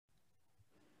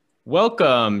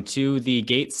Welcome to the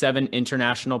Gate 7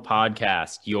 International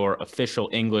Podcast, your official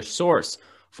English source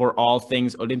for all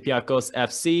things Olympiacos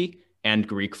FC and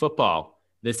Greek football.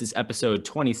 This is episode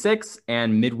 26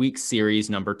 and midweek series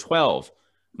number 12.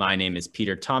 My name is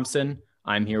Peter Thompson.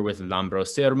 I'm here with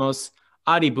Lambros Sermos,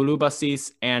 Adi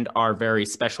Bouloubasis, and our very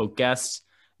special guest,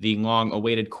 the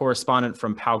long-awaited correspondent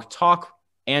from PAOK Talk,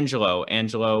 Angelo.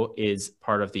 Angelo is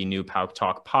part of the new PAOK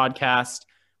Talk podcast,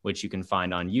 which you can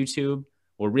find on YouTube.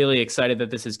 We're really excited that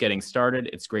this is getting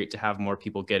started. It's great to have more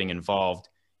people getting involved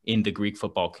in the Greek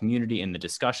football community in the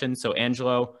discussion. So,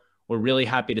 Angelo, we're really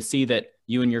happy to see that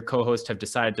you and your co-host have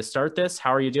decided to start this.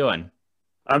 How are you doing?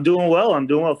 I'm doing well.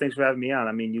 Thanks for having me on.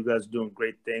 I mean, you guys are doing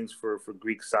great things for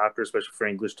Greek soccer, especially for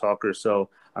English talkers.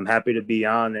 So I'm happy to be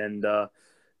on and,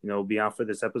 be on for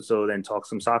this episode and talk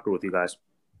some soccer with you guys.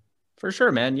 For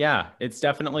sure, man. Yeah, it's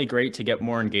definitely great to get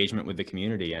more engagement with the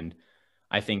community. And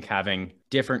I think having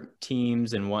different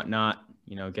teams and whatnot,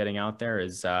 getting out there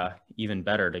is even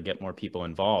better to get more people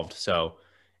involved. So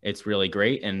it's really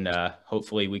great. And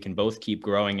hopefully we can both keep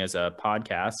growing as a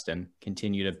podcast and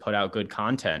continue to put out good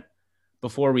content.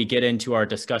 Before we get into our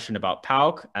discussion about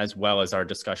PAOK, as well as our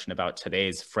discussion about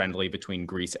today's friendly between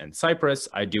Greece and Cyprus,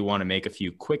 I do want to make a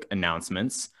few quick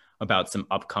announcements about some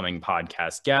upcoming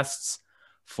podcast guests.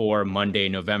 For Monday,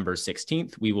 November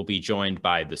 16th, we will be joined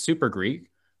by the Super Greek,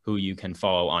 who you can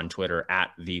follow on Twitter at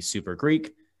the Super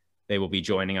Greek. They will be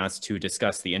joining us to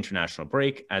discuss the international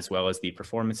break, as well as the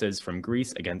performances from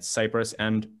Greece against Cyprus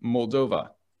and Moldova.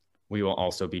 We will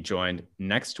also be joined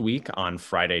next week on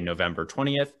Friday, November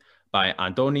 20th, by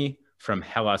Andoni from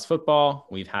Hellas Football.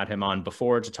 We've had him on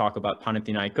before to talk about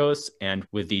Panathinaikos, and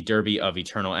with the Derby of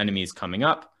Eternal Enemies coming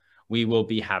up, we will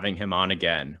be having him on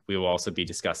again. We will also be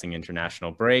discussing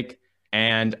international break.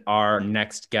 And our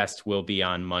next guest will be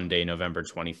on Monday, November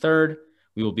 23rd.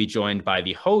 We will be joined by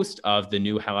the host of the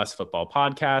new Hellas Football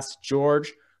podcast,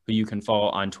 George, who you can follow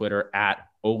on Twitter at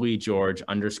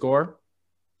OliGeorge_.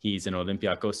 He's an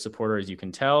Olympiacos supporter, as you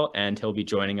can tell, and he'll be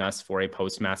joining us for a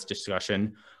post-match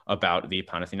discussion about the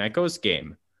Panathinaikos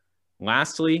game.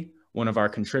 Lastly, one of our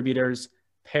contributors,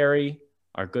 Perry,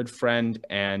 our good friend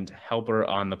and helper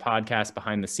on the podcast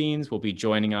behind the scenes, will be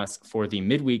joining us for the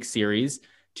midweek series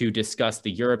to discuss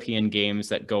the European games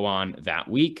that go on that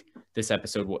week. This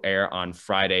episode will air on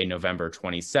Friday, November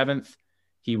 27th.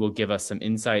 He will give us some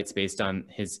insights based on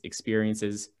his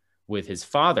experiences with his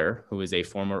father, who is a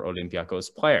former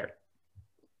Olympiacos player.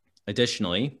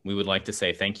 Additionally, we would like to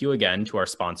say thank you again to our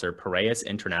sponsor, Piraeus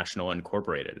International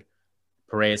Incorporated.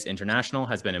 Piraeus International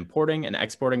has been importing and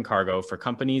exporting cargo for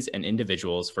companies and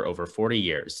individuals for over 40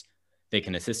 years. They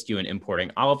can assist you in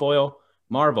importing olive oil,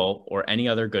 marble, or any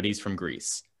other goodies from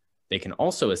Greece. They can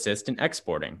also assist in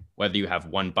exporting, whether you have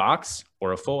one box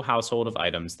or a full household of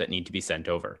items that need to be sent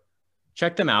over.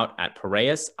 Check them out at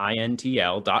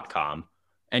piraeusintl.com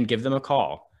and give them a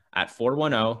call at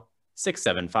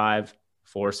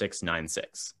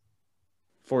 410-675-4696.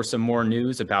 For some more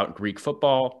news about Greek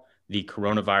football, the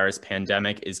coronavirus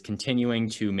pandemic is continuing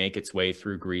to make its way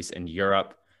through Greece and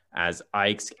Europe as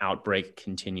Ike's outbreak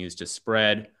continues to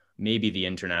spread. Maybe the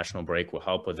international break will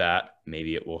help with that.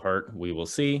 Maybe it will hurt. We will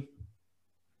see.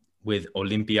 With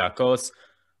Olympiacos,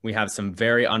 we have some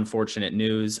very unfortunate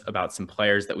news about some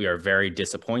players that we are very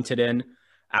disappointed in.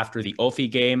 After the OFI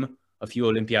game, a few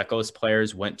Olympiacos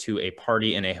players went to a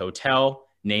party in a hotel,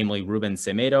 namely Ruben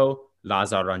Semedo,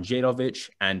 Lazar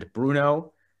Rangelovic, and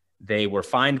Bruno. They were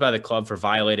fined by the club for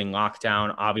violating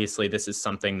lockdown. Obviously, this is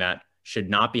something that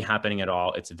should not be happening at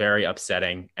all. It's very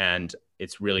upsetting, and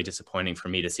it's really disappointing for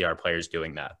me to see our players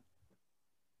doing that.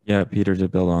 Yeah, Peter, to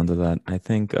build onto that, I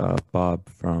think Bob,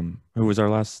 who was our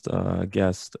last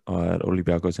guest at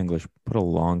Olympiacos English, put a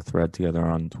long thread together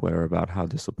on Twitter about how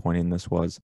disappointing this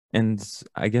was. And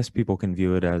I guess people can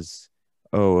view it as,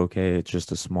 oh, okay, it's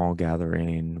just a small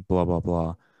gathering, blah, blah,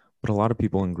 blah. But a lot of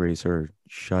people in Greece are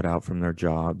shut out from their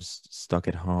jobs, stuck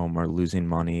at home, or losing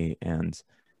money. And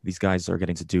these guys are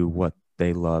getting to do what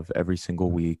they love every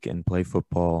single week and play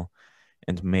football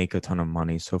and make a ton of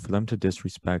money. So for them to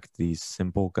disrespect these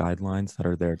simple guidelines that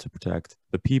are there to protect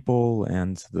the people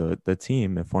and the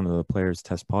team, if one of the players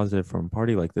tests positive from a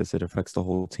party like this, it affects the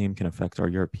whole team, can affect our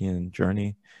European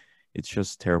journey. It's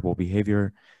just terrible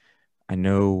behavior. I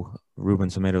know Ruben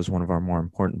Semedo is one of our more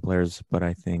important players, but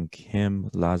I think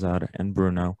him, Lazar, and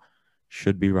Bruno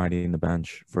should be riding the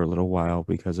bench for a little while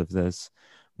because of this.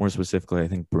 More specifically, I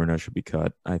think Bruno should be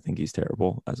cut. I think he's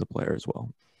terrible as a player as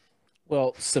well.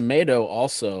 Well, Semedo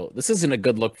also, this isn't a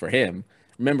good look for him.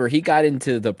 Remember, he got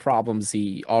into the problems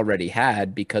he already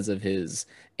had because of his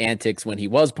antics when he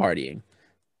was partying.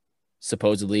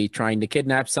 Supposedly trying to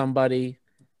kidnap somebody,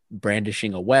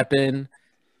 brandishing a weapon.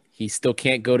 He still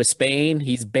can't go to Spain.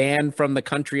 He's banned from the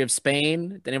country of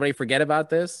Spain. Did anybody forget about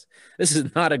this? This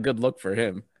is not a good look for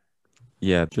him.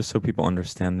 Yeah, just so people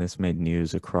understand, this made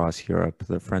news across Europe.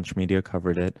 The French media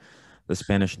covered it. The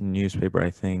Spanish newspaper, I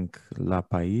think, La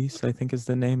País, I think is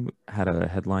the name, had a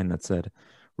headline that said,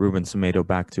 Ruben Semedo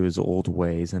back to his old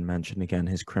ways, and mentioned again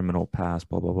his criminal past,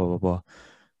 blah, blah, blah, blah, blah.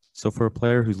 So for a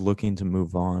player who's looking to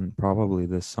move on, probably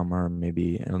this summer,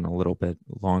 maybe in a little bit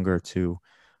longer, to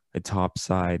a top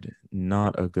side,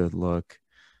 not a good look.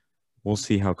 We'll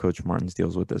see how Coach Martins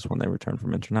deals with this when they return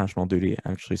from international duty.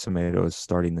 Actually, Semedo is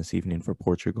starting this evening for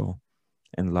Portugal.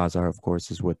 And Lazar, of course,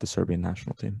 is with the Serbian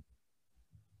national team.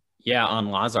 Yeah, on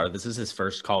Lazar, this is his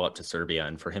first call up to Serbia.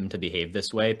 And for him to behave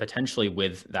this way, potentially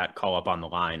with that call up on the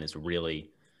line, is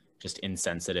really just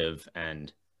insensitive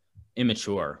and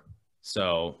immature.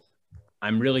 So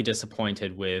I'm really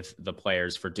disappointed with the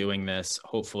players for doing this.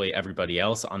 Hopefully everybody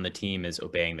else on the team is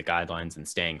obeying the guidelines and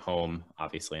staying home,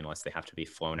 obviously, unless they have to be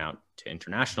flown out to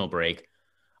international break.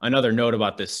 Another note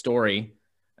about this story,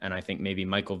 and I think maybe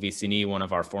Michael Vicini, one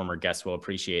of our former guests, will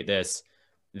appreciate this.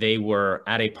 They were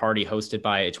at a party hosted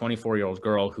by a 24-year-old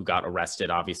girl who got arrested,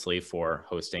 obviously, for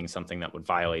hosting something that would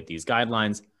violate these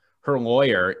guidelines. Her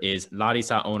lawyer is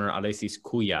Larissa owner Alexis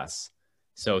Cuyas.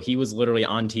 So he was literally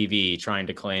on TV trying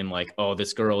to claim like, oh,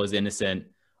 this girl is innocent,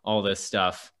 all this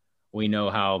stuff. We know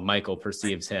how Michael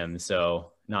perceives him.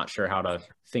 So not sure how to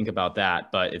think about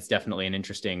that, but it's definitely an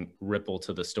interesting ripple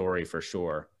to the story for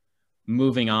sure.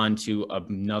 Moving on to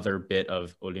another bit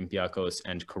of Olympiacos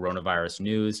and coronavirus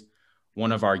news.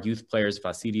 One of our youth players,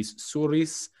 Vasilis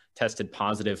Souris, tested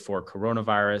positive for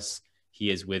coronavirus.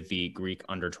 He is with the Greek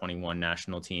under-21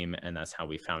 national team, and that's how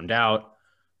we found out.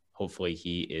 Hopefully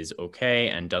he is okay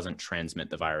and doesn't transmit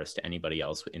the virus to anybody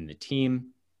else in the team.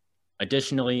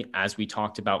 Additionally, as we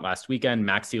talked about last weekend,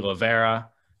 Maxi Lovera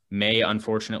may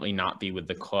unfortunately not be with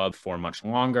the club for much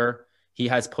longer. He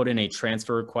has put in a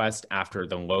transfer request after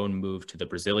the loan move to the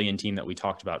Brazilian team that we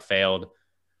talked about failed.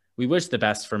 We wish the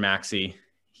best for Maxi.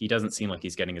 He doesn't seem like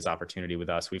he's getting his opportunity with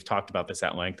us. We've talked about this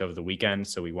at length over the weekend,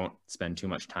 so we won't spend too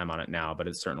much time on it now, but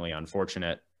it's certainly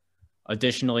unfortunate.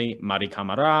 Additionally, Mari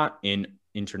Camara, in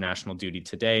international duty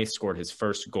today, scored his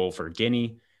first goal for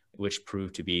Guinea, which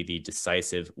proved to be the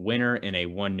decisive winner in a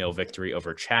 1-0 victory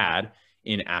over Chad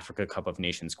in Africa Cup of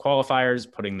Nations qualifiers,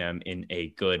 putting them in a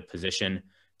good position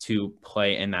to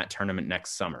play in that tournament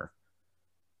next summer.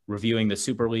 Reviewing the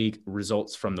Super League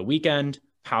results from the weekend,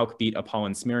 PAOK beat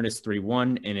Apollon Smyrnis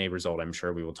 3-1 in a result I'm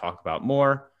sure we will talk about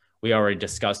more. We already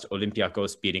discussed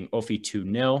Olympiacos beating Ofi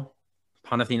 2-0.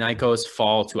 Panathinaikos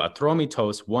fall to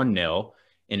Atromitos 1-0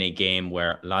 in a game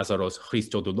where Lazaros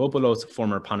Christodoulopoulos,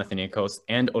 former Panathinaikos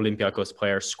and Olympiacos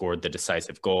player, scored the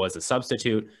decisive goal as a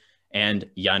substitute, and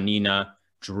Yanina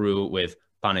drew with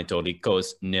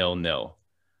Panetolikos 0-0.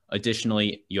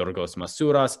 Additionally, Yorgos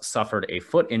Masouras suffered a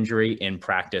foot injury in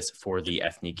practice for the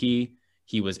Ethniki.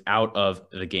 He was out of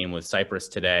the game with Cyprus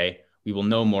today. We will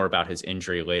know more about his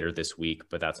injury later this week,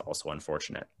 but that's also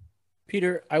unfortunate.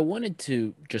 Peter, I wanted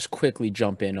to just quickly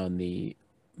jump in on the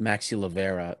Maxi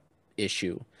Lovera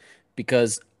issue,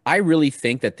 because I really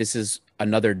think that this is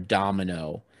another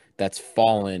domino that's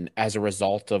fallen as a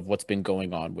result of what's been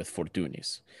going on with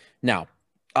Fortunis. Now,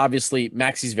 obviously,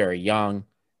 Maxi's very young.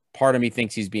 Part of me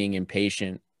thinks he's being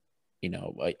impatient. You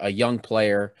know, a young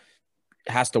player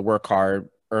has to work hard,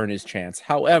 earn his chance.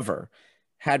 However,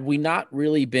 had we not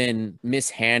really been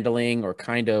mishandling or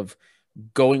kind of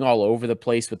going all over the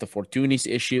place with the Fortunis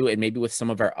issue and maybe with some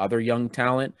of our other young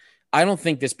talent, I don't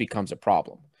think this becomes a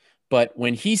problem. But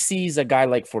when he sees a guy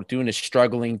like Fortunis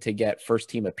struggling to get first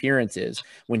team appearances,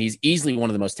 when he's easily one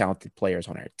of the most talented players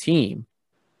on our team,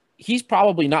 he's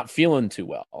probably not feeling too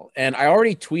well. And I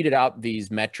already tweeted out these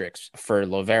metrics for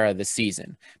Lovera this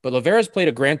season, but Lovera's played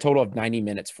a grand total of 90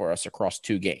 minutes for us across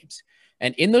 2 games.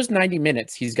 And in those 90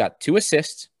 minutes, he's got 2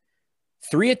 assists,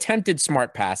 3 attempted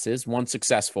smart passes, 1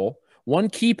 successful, 1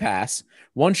 key pass,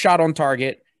 1 shot on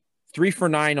target, 3 for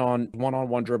 9 on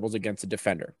one-on-one dribbles against a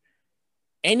defender.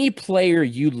 Any player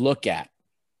you look at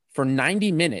for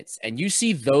 90 minutes and you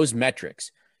see those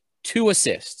metrics, 2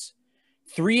 assists,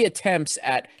 3 attempts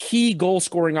at key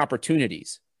goal-scoring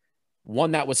opportunities,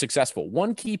 1 that was successful,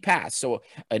 1 key pass, so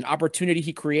an opportunity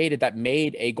he created that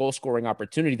made a goal-scoring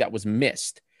opportunity that was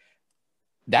missed.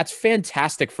 That's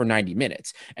fantastic for 90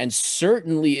 minutes and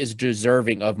certainly is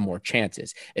deserving of more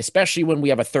chances, especially when we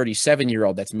have a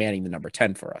 37-year-old that's manning the number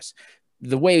 10 for us.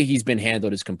 The way he's been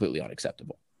handled is completely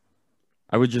unacceptable.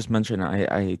 I would just mention,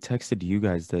 I texted you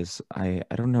guys this. I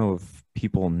don't know if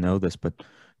people know this, but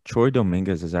Troy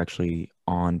Dominguez is actually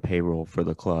on payroll for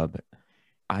the club.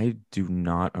 I do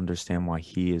not understand why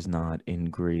he is not in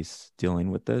Greece dealing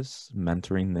with this,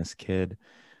 mentoring this kid.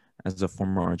 As a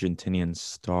former Argentinian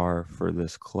star for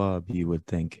this club, you would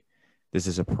think this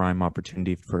is a prime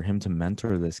opportunity for him to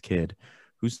mentor this kid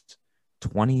who's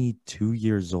 22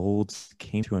 years old,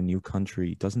 came to a new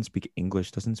country, doesn't speak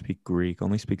English, doesn't speak Greek,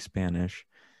 only speaks Spanish.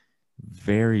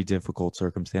 Very difficult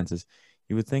circumstances.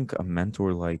 You would think a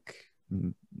mentor like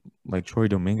Troy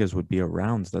Dominguez would be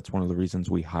around. That's one of the reasons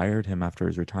we hired him after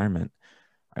his retirement.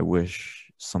 I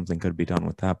wish something could be done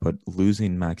with that, but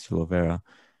losing Max Lovera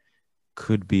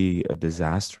could be a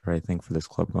disaster, I think, for this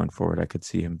club going forward. I could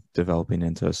see him developing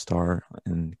into a star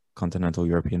in continental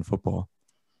European football.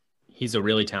 He's a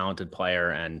really talented player,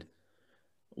 and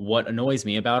what annoys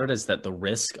me about it is that the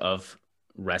risk of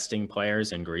resting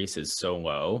players in Greece is so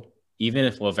low. Even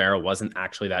if Lovera wasn't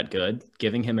actually that good,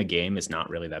 giving him a game is not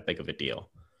really that big of a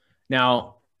deal.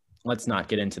 Now, let's not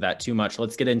get into that too much.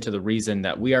 Let's get into the reason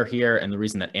that we are here and the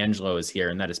reason that Angelo is here,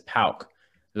 and that is PAOK,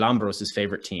 Lambros'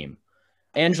 favorite team.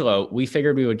 Angelo, we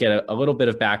figured we would get a little bit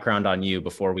of background on you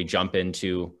before we jump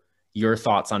into your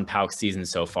thoughts on PAOK's season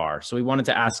so far. So we wanted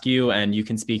to ask you, and you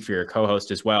can speak for your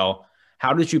co-host as well,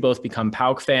 how did you both become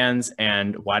PAOK fans,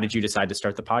 and why did you decide to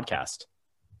start the podcast?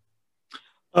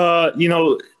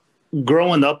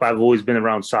 Growing up, I've always been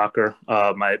around soccer.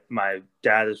 My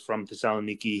dad is from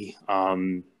Thessaloniki.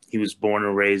 He was born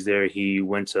and raised there. He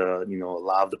went to, a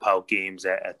lot of the PAOK games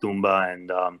at Tumba.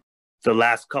 And the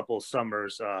last couple of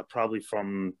summers, probably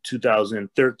from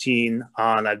 2013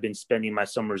 on, I've been spending my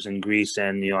summers in Greece.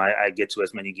 And, I get to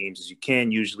as many games as you can.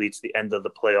 Usually it's the end of the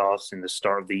playoffs and the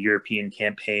start of the European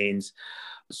campaigns.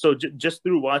 So just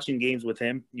through watching games with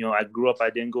him, I grew up, I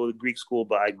didn't go to Greek school,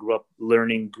 but I grew up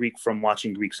learning Greek from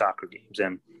watching Greek soccer games.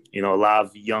 And, a lot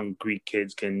of young Greek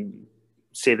kids can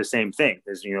say the same thing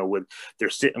as, they're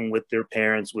sitting with their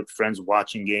parents, with friends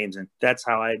watching games. And that's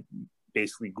how I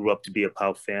basically grew up to be a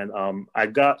PAOK fan. I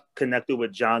got connected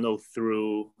with Jono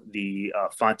through the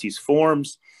Fontes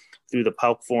forums, through the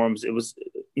PAOK forums. It was,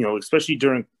 especially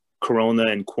during Corona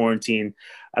and quarantine,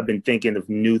 I've been thinking of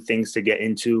new things to get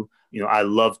into. I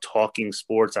love talking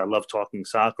sports. I love talking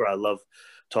soccer. I love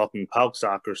talking PAOK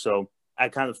soccer. So I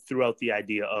kind of threw out the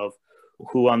idea of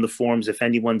who on the forums, if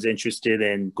anyone's interested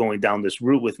in going down this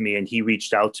route with me, and he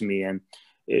reached out to me, and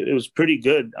it was pretty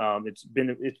good. It's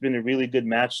been a really good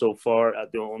match so far.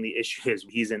 The only issue is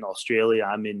he's in Australia.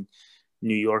 I'm in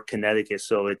New York, Connecticut.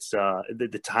 So it's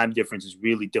the time difference is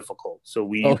really difficult. So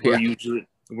we're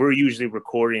usually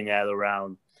recording at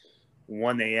around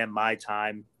 1 a.m. my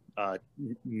time.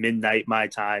 Midnight my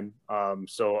time.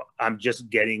 So I'm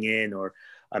just getting in, or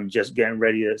I'm just getting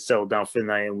ready to settle down for the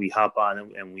night, and we hop on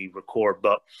and we record.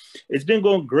 But it's been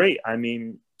going great. I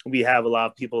mean, we have a lot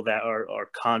of people that are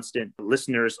constant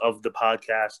listeners of the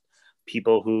podcast,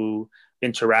 people who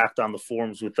interact on the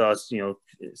forums with us,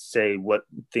 say what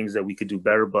things that we could do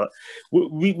better. But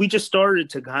we just started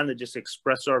to kind of just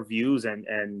express our views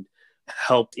and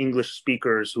help English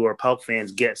speakers who are PAOK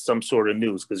fans get some sort of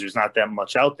news, because there's not that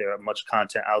much out there, much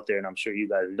content out there. And I'm sure you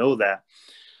guys know that.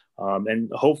 And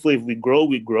hopefully if we grow,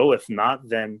 we grow. If not,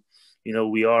 then,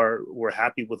 we're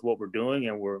happy with what we're doing,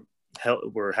 and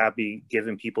we're happy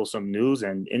giving people some news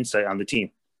and insight on the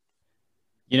team.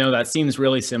 That seems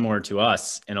really similar to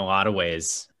us in a lot of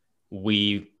ways.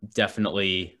 We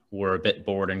definitely were a bit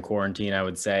bored in quarantine, I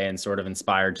would say, and sort of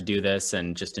inspired to do this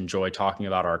and just enjoy talking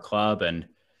about our club. And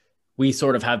we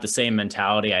sort of have the same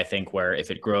mentality, I think, where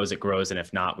if it grows, it grows. And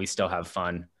if not, we still have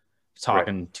fun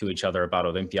talking to each other about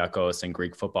Olympiacos and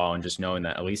Greek football, and just knowing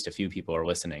that at least a few people are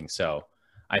listening. So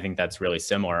I think that's really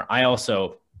similar. I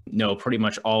also know pretty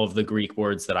much all of the Greek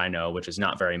words that I know, which is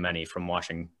not very many from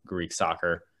watching Greek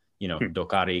soccer,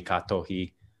 dokari,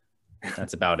 katohi,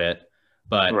 that's about it.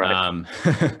 But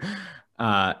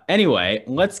anyway,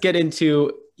 let's get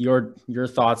into your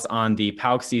thoughts on the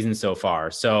PAOK season so far.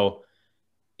 So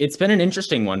it's been an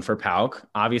interesting one for PAOK.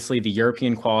 Obviously, the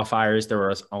European qualifiers, there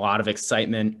was a lot of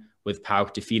excitement with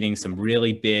PAOK defeating some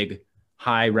really big,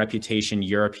 high reputation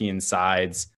European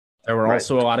sides. There were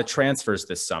also a lot of transfers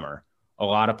this summer, a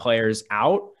lot of players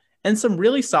out and some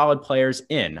really solid players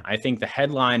in. I think the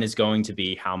headline is going to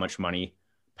be how much money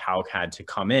PAOK had to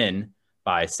come in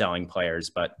by selling players,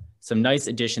 but some nice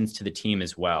additions to the team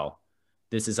as well.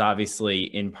 This is obviously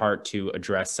in part to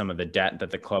address some of the debt that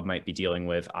the club might be dealing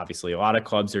with. Obviously, a lot of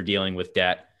clubs are dealing with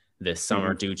debt this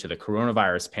summer due to the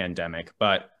coronavirus pandemic.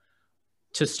 But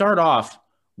to start off,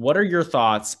 what are your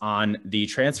thoughts on the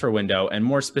transfer window? And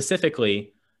more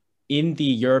specifically, in the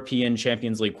European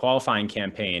Champions League qualifying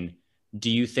campaign, do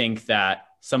you think that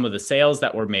some of the sales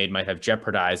that were made might have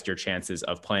jeopardized your chances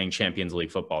of playing Champions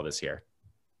League football this year?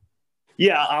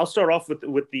 Yeah, I'll start off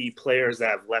with the players that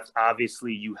have left.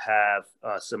 Obviously, you have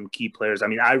some key players. I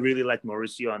mean, I really like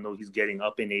Mauricio. I know he's getting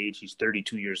up in age. He's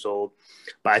 32 years old,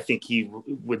 but I think he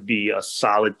would be a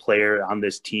solid player on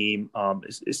this team,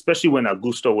 especially when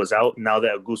Augusto was out. Now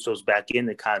that Augusto's back in,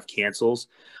 it kind of cancels.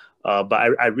 But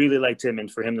I really liked him,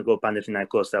 and for him to go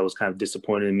Panathinaikos, that was kind of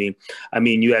disappointing to me. I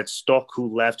mean, you had Stock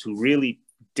who left, who really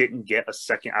didn't get a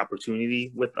second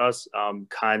opportunity with us.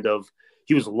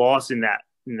 He was lost in that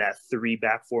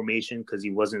three-back formation because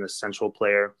he wasn't a central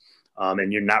player,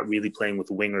 and you're not really playing with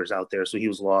wingers out there, so he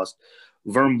was lost.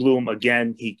 Vern Bloom,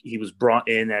 again, he was brought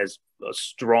in as a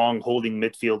strong holding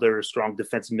midfielder, a strong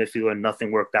defensive midfielder, and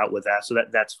nothing worked out with that, so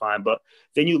that's fine. But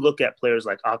then you look at players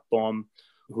like Akbom,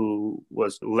 who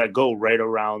was let go right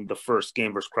around the first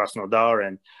game versus Krasnodar,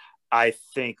 and I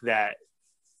think that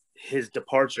his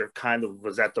departure kind of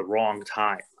was at the wrong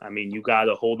time. I mean, you got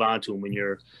to hold on to him when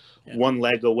you're one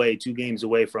leg away, 2 games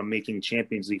away from making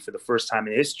Champions League for the first time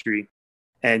in history.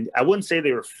 And I wouldn't say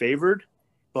they were favored,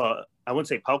 but I wouldn't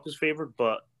say PAOK was favored,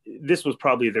 but this was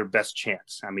probably their best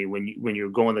chance. I mean, when you're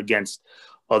going against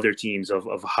other teams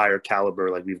of higher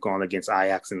caliber, like we've gone against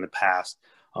Ajax in the past,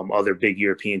 other big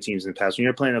European teams in the past, when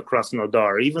you're playing across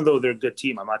Krasnodar, even though they're a good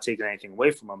team, I'm not taking anything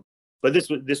away from them, but this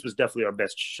was definitely our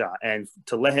best shot. And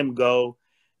to let him go,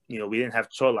 we didn't have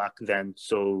Cholak then,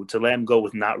 so to let him go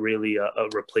with not really a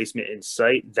replacement in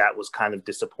sight, that was kind of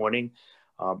disappointing.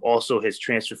 Also, his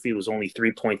transfer fee was only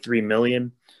 3.3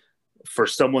 million for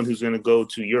someone who's going to go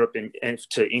to Europe and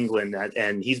to England,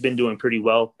 and he's been doing pretty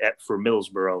well for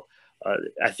Middlesbrough.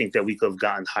 I think that we could have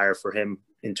gotten higher for him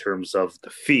in terms of the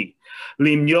fee.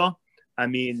 Limnio, I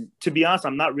mean, to be honest,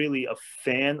 I'm not really a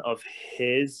fan of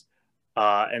his.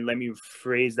 And let me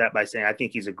phrase that by saying I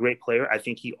think he's a great player. I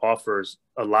think he offers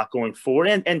a lot going forward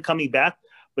and coming back.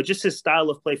 But just his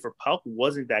style of play for PAOK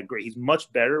wasn't that great. He's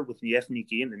much better with the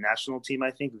Ethniki and the national team,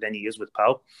 I think, than he is with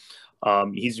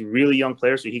PAOK. He's a really young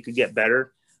player, so he could get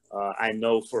better. I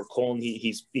know for Cologne,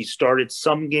 he started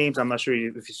some games. I'm not sure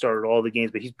if he started all the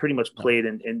games, but he's pretty much played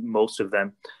in most of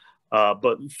them.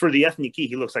 But for the Ethniki,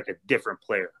 he looks like a different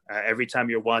player. Every time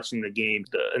you're watching the game,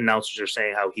 the announcers are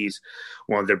saying how he's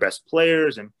one of their best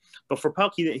players. But for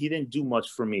PAOK, he didn't do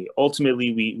much for me.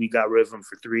 Ultimately, we got rid of him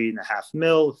for 3.5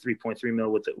 mil, 3.3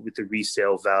 mil with the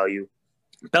resale value.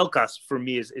 Pelkas, for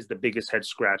me, is the biggest head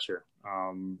scratcher.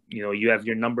 You have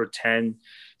your number 10.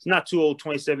 He's not too old,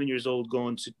 27 years old,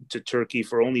 going to Turkey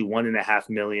for only 1.5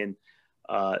 million.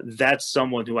 That's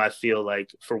someone who I feel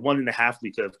like for 1.5,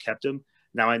 we could have kept him.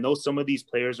 Now, I know some of these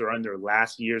players are on their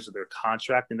last years of their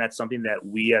contract, and that's something that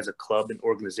we as a club and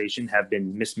organization have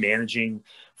been mismanaging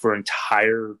for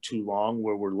entire too long,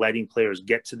 where we're letting players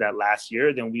get to that last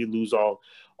year, then we lose all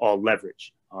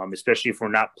leverage, especially if we're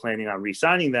not planning on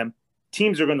re-signing them.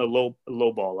 Teams are going to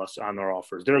lowball us on our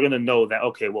offers. They're going to know that,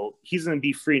 okay, well, he's going to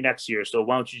be free next year, so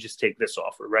why don't you just take this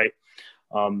offer, right?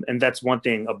 And that's one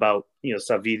thing about,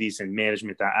 Savvidis and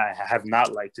management that I have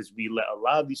not liked is we let a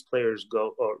lot of these players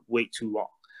go or wait too long.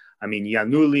 I mean,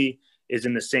 Yanuli is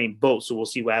in the same boat, so we'll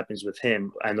see what happens with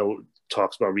him. I know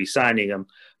talks about re-signing him.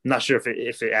 I'm not sure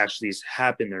if it actually has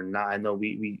happened or not. I know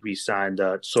we re-signed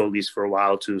Solis for a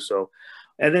while too. So,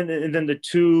 and then the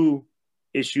two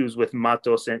issues with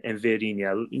Matos and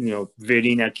Verinia.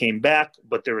 Verinia came back,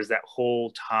 but there was that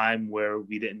whole time where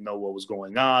we didn't know what was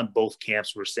going on. Both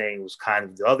camps were saying it was kind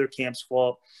of the other camp's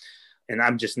fault. And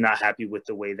I'm just not happy with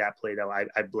the way that played out.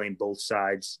 I blame both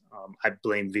sides. I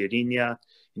blame Verinia.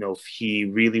 If he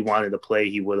really wanted to play,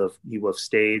 he would have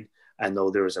stayed. I know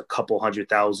there was a couple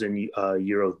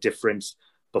 €100,000 difference,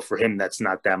 but for him, that's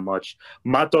not that much.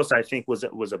 Matos, I think, was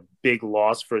a big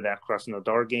loss for that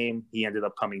Krasnodar game. He ended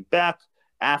up coming back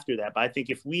after that. But I think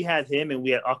if we had him and we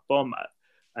had Akbom,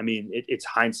 I mean, it's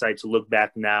hindsight to look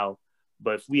back now.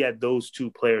 But if we had those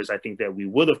two players, I think that we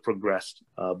would have progressed.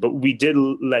 But we did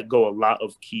let go a lot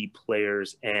of key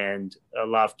players and a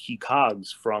lot of key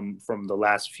cogs from the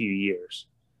last few years.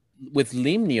 With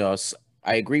Limnios,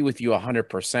 I agree with you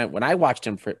 100%. When I watched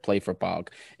him play for PAOK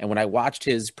and when I watched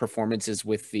his performances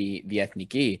with the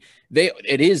Ethniki,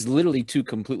 it is literally two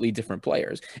completely different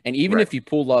players. And even if you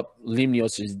pull up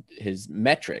Limnios' his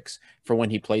metrics for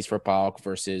when he plays for PAOK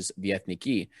versus the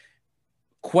Ethniki,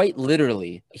 quite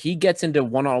literally, he gets into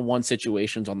one-on-one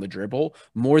situations on the dribble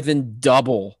more than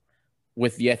double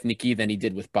with the Ethniki than he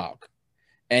did with PAOK.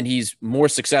 And he's more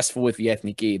successful with the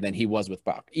Ethniki than he was with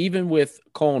PAOK. Even with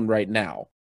Cologne right now,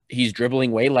 he's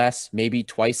dribbling way less, maybe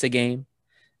twice a game,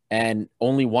 and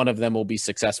only one of them will be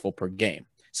successful per game,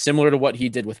 similar to what he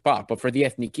did with PAOK. But for the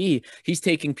Ethniki, he's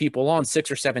taking people on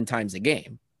 6 or 7 times a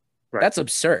game. Right. That's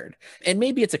absurd. And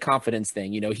maybe it's a confidence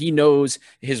thing. He knows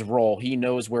his role. He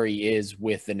knows where he is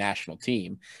with the national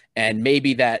team. And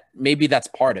maybe that's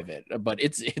part of it. But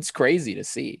it's crazy to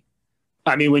see.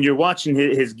 I mean, when you're watching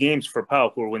his games for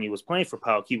PAOK, or when he was playing for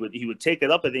PAOK, he would take it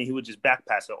up, and then he would just back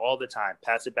pass it all the time.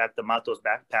 Pass it back to Matos,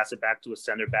 pass it back to a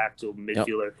center back, to a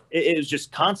midfielder. Yep. It was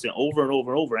just constant, over and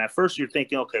over and over. And at first, you're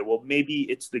thinking, okay, well, maybe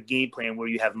it's the game plan where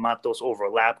you have Matos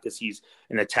overlap because he's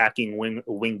an attacking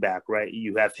wing back, right?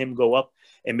 You have him go up,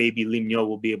 and maybe Limno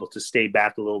will be able to stay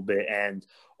back a little bit and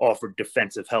offer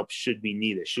defensive help should we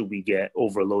need it, should we get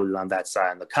overloaded on that side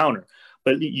on the counter.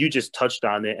 But you just touched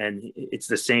on it, and it's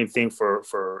the same thing for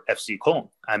FC Köln.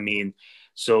 I mean,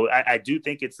 so I do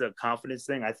think it's a confidence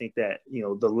thing. I think that,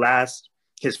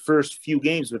 his first few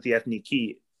games with the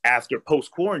Ethniki after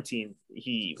post-quarantine,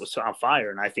 he was on fire,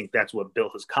 and I think that's what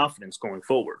built his confidence going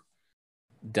forward.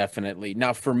 Definitely.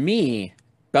 Now, for me,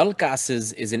 Pelkas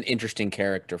is an interesting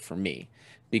character for me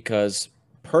because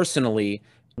personally,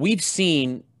 we've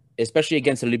seen, especially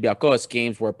against Olympiacos,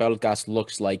 games where Pelkas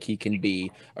looks like he can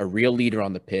be a real leader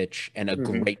on the pitch and a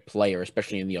great player,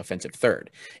 especially in the offensive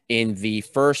third. In the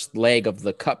first leg of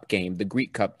the cup game, the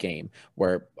Greek Cup game,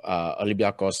 where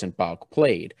Olympiacos and PAOK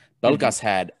played, Pelkas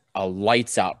had a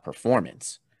lights-out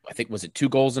performance. I think, was it 2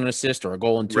 goals and an assist or a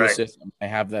goal and 2 assists? I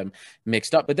have them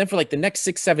mixed up. But then for like the next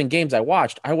 6-7 games I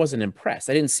watched, I wasn't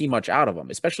impressed. I didn't see much out of him,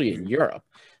 especially in Europe.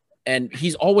 And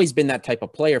he's always been that type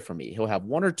of player for me. He'll have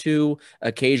 1 or 2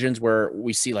 occasions where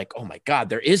we see like, oh my God,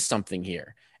 there is something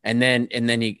here. And then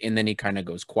he kind of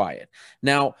goes quiet.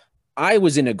 Now, I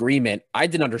was in agreement. I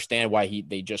didn't understand why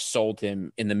they just sold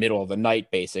him in the middle of the night,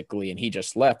 basically, and he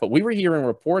just left. But we were hearing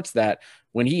reports that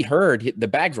when he heard the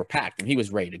bags were packed and he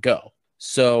was ready to go.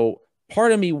 So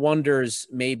part of me wonders,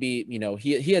 maybe,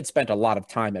 he had spent a lot of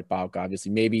time at PAOK,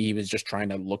 obviously. Maybe he was just trying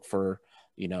to look for,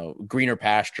 greener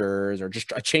pastures or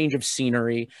just a change of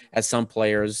scenery, as some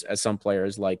players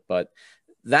like. But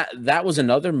that was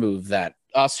another move that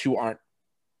us who aren't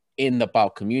in the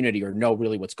PAOK community or know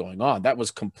really what's going on, that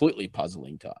was completely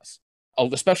puzzling to us,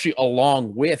 especially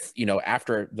along with,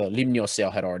 after the Limno sale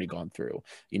had already gone through.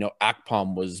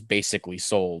 Akpom was basically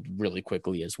sold really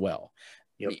quickly as well.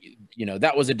 Yep.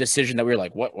 That was a decision that we were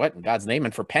like, what in God's name,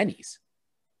 and for pennies.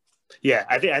 Yeah,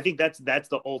 I think that's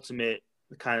the ultimate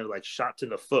kind of like shot to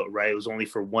the foot, right? It was only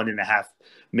for $1.5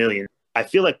 million. I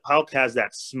feel like PAOK has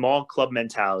that small club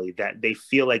mentality that they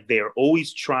feel like they are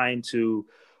always trying to,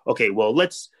 okay, well,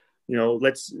 let's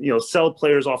sell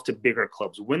players off to bigger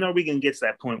clubs. When are we going to get to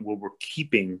that point where we're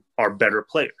keeping our better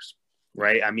players,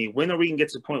 right? I mean, when are we going to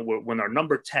get to the point where when our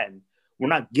number 10, we're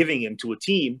not giving him to a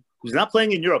team who's not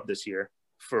playing in Europe this year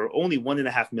for only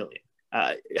 $1.5 million?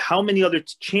 How many other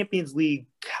Champions League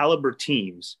caliber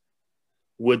teams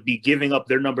would be giving up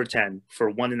their number 10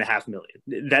 for $1.5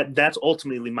 million? That's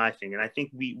ultimately my thing. And I think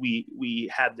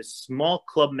we have this small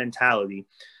club mentality,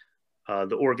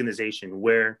 the organization,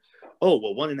 where, oh,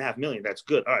 well, $1.5 million, that's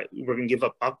good. All right, we're going to give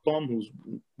up Akpom, who's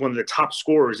one of the top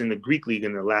scorers in the Greek league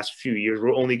in the last few years.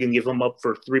 We're only going to give him up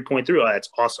for 3.3. Oh, that's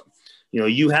awesome.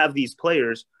 You have these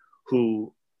players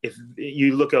who, if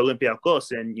you look at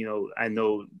Olympiacos, and, I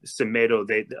know Semedo,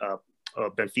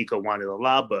 Benfica wanted a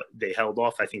lot, but they held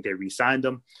off. I think they re-signed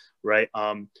them, right?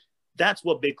 That's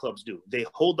what big clubs do. They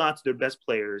hold on to their best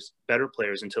players, better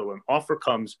players, until an offer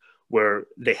comes where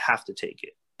they have to take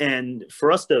it. And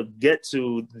for us to get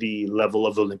to the level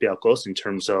of Olympiacos in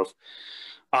terms of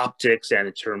optics and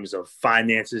in terms of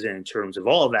finances and in terms of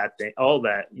all that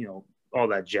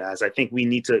jazz, I think we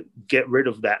need to get rid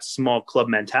of that small club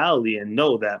mentality and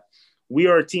know that we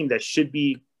are a team that should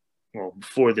be, well,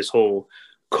 before this whole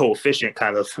coefficient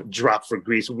kind of drop for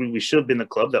Greece, we should have been a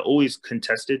club that always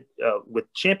contested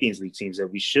with Champions League teams, that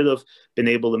we should have been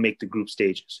able to make the group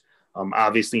stages.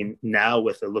 Obviously, now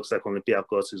with it looks like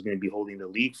Olympiacos is going to be holding the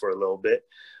league for a little bit,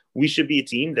 we should be a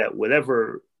team that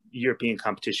whatever European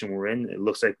competition we're in, it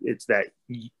looks like it's that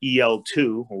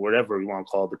EL2 or whatever you want to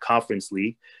call it, the conference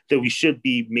league, that we should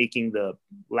be making the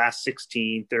last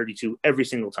 16, 32 every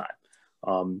single time.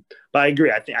 But I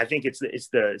agree. I think it's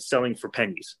the selling for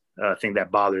pennies thing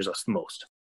that bothers us the most.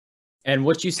 And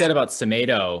what you said about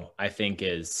Semedo, I think,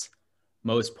 is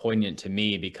most poignant to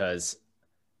me because,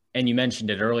 and you mentioned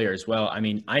it earlier as well, I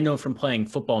mean, I know from playing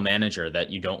Football Manager that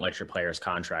you don't let your players'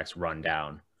 contracts run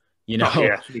down.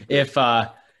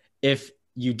 If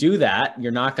you do that,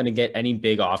 you're not going to get any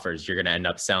big offers. You're going to end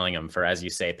up selling them for, as you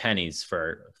say, pennies,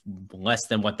 for less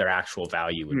than what their actual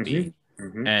value would be.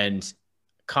 Mm-hmm. And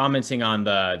commenting on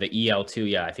the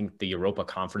EL2, I think the Europa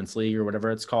Conference League or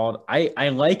whatever it's called, I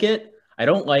like it. I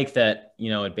don't like that,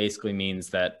 it basically means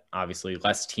that obviously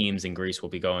less teams in Greece will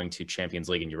be going to Champions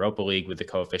League and Europa League with the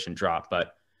coefficient drop,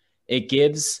 but it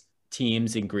gives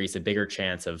teams in Greece a bigger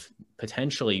chance of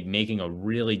potentially making a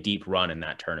really deep run in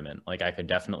that tournament. Like I could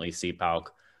definitely see PAOK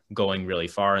going really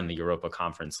far in the Europa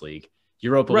Conference League.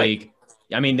 Europa League,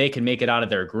 I mean, they can make it out of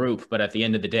their group, but at the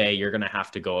end of the day, you're going to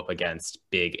have to go up against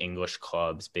big English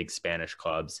clubs, big Spanish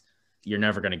clubs. You're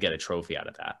never going to get a trophy out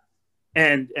of that.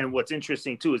 And what's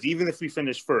interesting too is even if we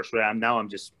finish first, right? I'm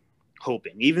just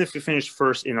hoping, even if we finish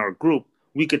first in our group,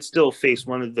 we could still face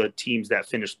one of the teams that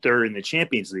finished third in the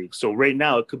Champions League. So right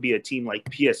now it could be a team like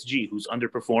PSG who's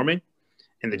underperforming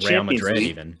in the Real Champions Madrid League.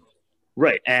 Even.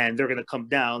 Right. And they're going to come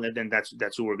down, and then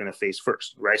that's who we're going to face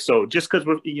first. Right. So just because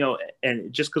we're,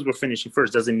 and just because we're finishing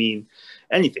first doesn't mean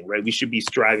anything. Right. We should be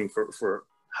striving for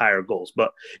higher goals.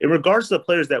 But in regards to the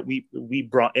players that we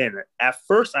brought in, at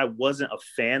first I wasn't a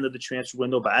fan of the transfer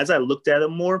window, but as I looked at it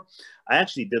more, I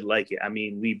actually did like it. I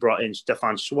mean, we brought in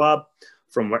Stefan Schwab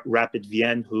from Rapid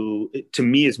Vienna, who to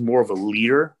me is more of a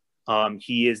leader.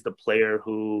 He is the player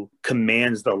who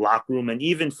commands the locker room. And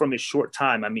even from his short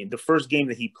time, I mean, the first game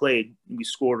that he played, we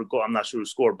scored a goal. I'm not sure who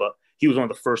scored, but he was one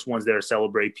of the first ones there to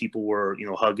celebrate. People were,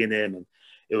 hugging him, and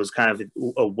it was kind of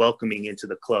a welcoming into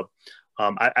the club.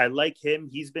 I like him.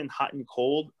 He's been hot and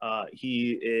cold.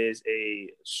 He is a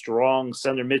strong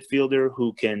center midfielder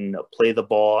who can play the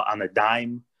ball on a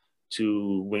dime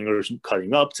to wingers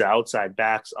cutting up to outside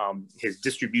backs. His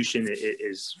distribution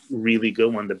is really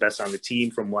good, one of the best on the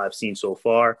team from what I've seen so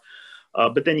far.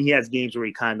 But then he has games where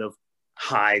he kind of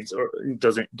hides or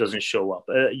doesn't show up.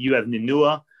 You have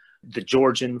Ninua, the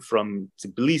Georgian from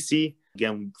Tbilisi,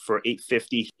 again for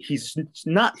 850.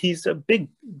 He's a big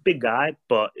guy,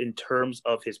 but in terms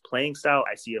of his playing style,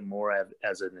 I see him more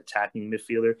as an attacking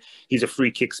midfielder. He's a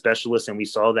free kick specialist, and we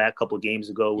saw that a couple of games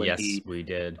ago when we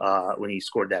did when he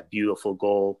scored that beautiful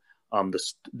goal,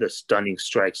 the stunning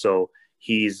strike. So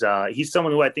he's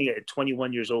someone who I think at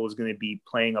 21 years old is going to be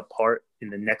playing a part in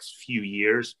the next few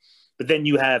years. But then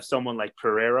you have someone like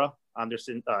Pereira,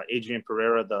 Adrian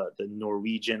Pereira, the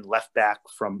Norwegian left back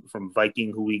from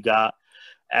Viking, who we got.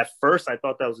 At first, I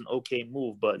thought that was an okay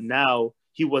move, but now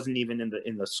he wasn't even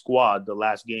in the squad the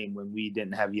last game when we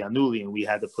didn't have Yanuli and we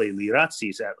had to play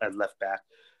Liratsis at left back.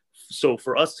 So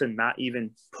for us to not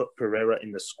even put Pereira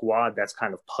in the squad, that's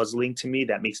kind of puzzling to me.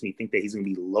 That makes me think that he's going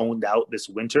to be loaned out this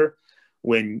winter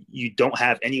when you don't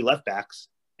have any left backs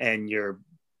and you're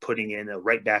putting in a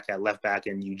right back at left back,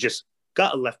 and you just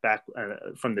got a left back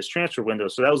from this transfer window.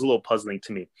 So that was a little puzzling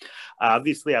to me.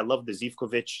 Obviously, I love the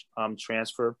Zivkovic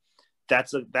transfer.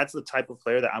 That's the type of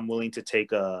player that I'm willing to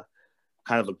take a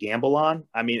kind of a gamble on.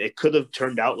 I mean, it could have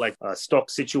turned out like a Stock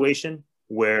situation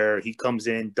where he comes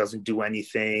in, doesn't do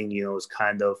anything, is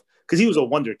kind of, because he was a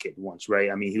wonder kid once, right?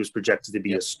 I mean, he was projected to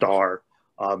be a star.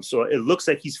 So it looks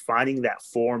like he's finding that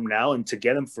form now, and to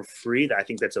get him for free, I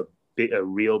think that's a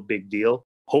real big deal.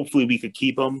 Hopefully we could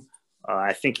keep him.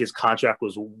 I think his contract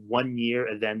was 1 year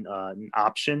and then an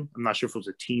option. I'm not sure if it was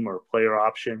a team or a player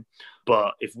option,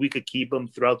 but if we could keep him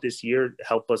throughout this year,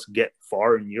 help us get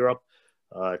far in Europe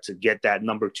to get that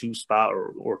number 2 spot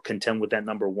or contend with that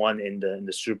number 1 in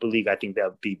the Super League, I think that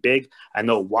would be big. I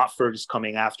know Watford is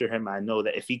coming after him. I know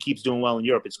that if he keeps doing well in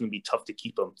Europe, it's going to be tough to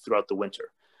keep him throughout the winter.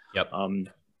 Yep.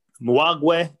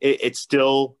 Muagwe, it's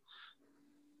still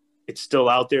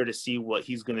out there to see what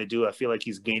he's going to do. I feel like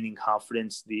he's gaining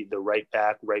confidence, the right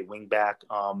wing back.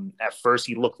 At first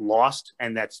he looked lost,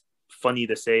 and that's funny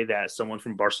to say that someone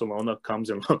from Barcelona comes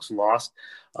and looks lost.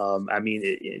 I mean,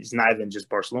 it's not even just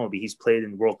Barcelona, but he's played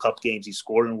in World Cup games. He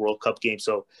scored in World Cup games.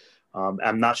 So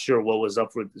I'm not sure what was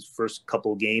up for his first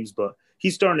couple of games, but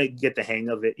he's starting to get the hang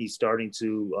of it. He's starting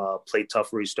to play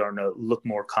tougher. He's starting to look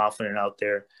more confident out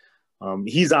there.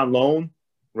 He's on loan,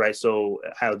 right? So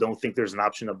I don't think there's an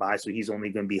option to buy. So he's only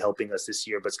going to be helping us this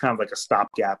year, but it's kind of like a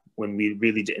stopgap when we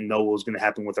really didn't know what was going to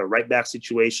happen with our right back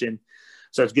situation.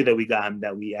 So it's good that we got him,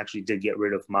 that we actually did get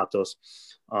rid of Matos.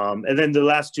 And then the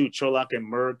last two, Cholak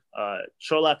and Merg.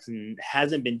 Cholak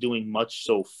hasn't been doing much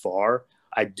so far.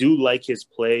 I do like his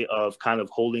play of kind of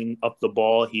holding up the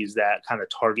ball. He's that kind of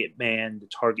target man, the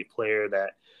target player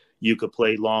that you could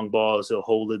play long balls. He'll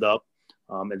hold it up,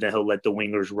 and then he'll let the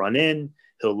wingers run in.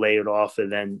 He'll lay it off, and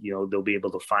then they'll be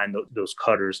able to find those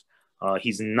cutters.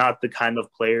 He's not the kind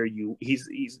of player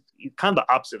he's kind of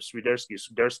the opposite of Swiderski.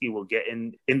 Swiderski will get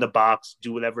in the box,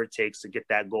 do whatever it takes to get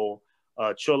that goal.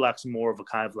 Cholak's more of a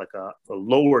kind of like a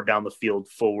lower down the field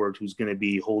forward who's going to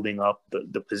be holding up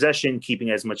the possession,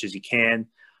 keeping as much as he can.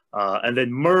 And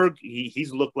then Merg,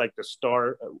 he's looked like the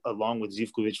star along with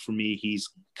Zivkovic for me. He's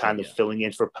kind of filling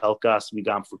in for Pelkas. We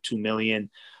got him for $2 million.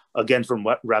 Again, from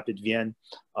Rapid Vienna.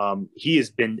 He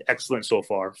has been excellent so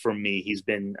far for me. He's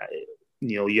been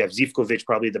You have Zivkovic,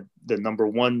 probably the number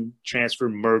one transfer.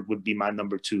 Merg would be my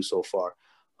number two so far.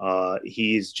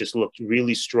 He's just looked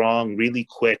really strong, really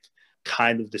quick,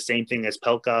 kind of the same thing as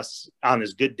Pelkas on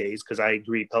his good days, because I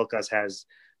agree Pelkas has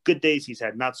good days. He's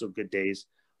had not so good days.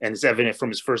 And it's evident from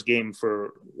his first game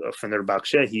for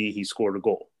Fenerbahce, he scored a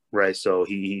goal, right? So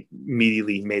he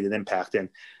immediately made an impact. And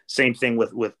same thing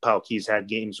with PAOK. He's had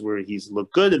games where he's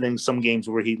looked good and then some games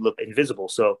where he looked invisible.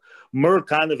 So Mur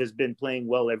kind of has been playing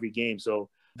well every game. So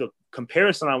the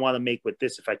comparison I want to make with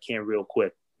this, if I can real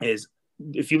quick, is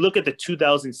if you look at the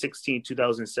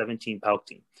 2016-2017 PAOK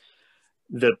team,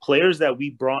 the players that we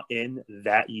brought in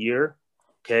that year,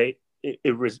 okay,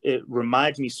 it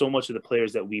reminds me so much of the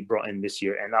players that we brought in this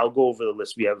year. And I'll go over the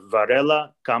list. We have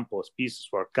Varela, Campos,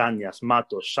 Biseswar, Cañas,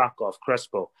 Matos, Shakov,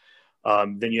 Crespo.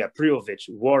 Then you have Priovic,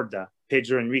 Warda,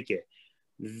 Pedro Enrique.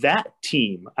 That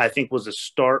team, I think, was the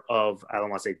start of, I don't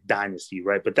want to say dynasty,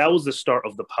 right? But that was the start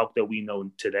of the PAOK that we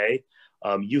know today.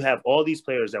 You have all these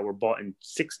players that were bought in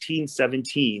 16,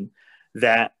 17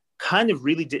 that kind of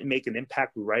really didn't make an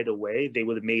impact right away. They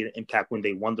would have made an impact when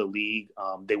they won the league.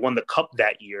 They won the cup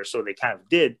that year, so they kind of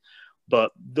did.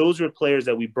 But those were players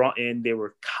that we brought in. They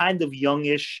were kind of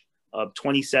youngish,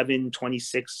 27,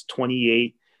 26,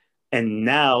 28. And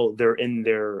now they're in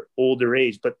their older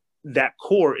age. But that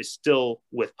core is still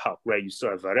with PAOK, right? You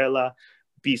still have Varela,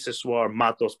 Biseswar,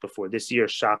 Matos before this year,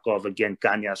 Shakov, again,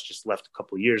 Cañas just left a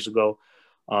couple of years ago.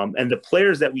 And the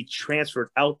players that we transferred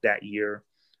out that year,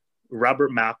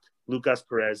 Robert Mack, Lucas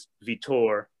Perez,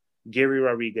 Vitor, Gary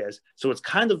Rodriguez. So it's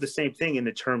kind of the same thing in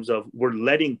the terms of we're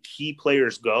letting key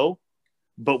players go,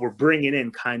 but we're bringing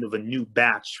in kind of a new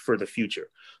batch for the future.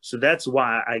 So that's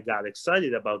why I got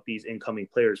excited about these incoming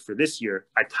players for this year.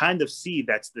 I kind of see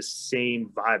that's the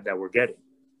same vibe that we're getting.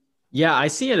 Yeah, I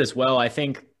see it as well. I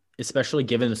think, especially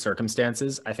given the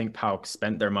circumstances, I think PAOK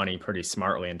spent their money pretty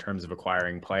smartly in terms of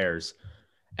acquiring players.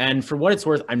 And for what it's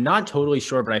worth, I'm not totally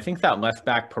sure, but I think that left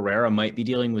back Pereira might be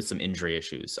dealing with some injury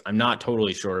issues. I'm not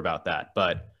totally sure about that,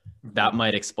 but that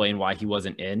might explain why he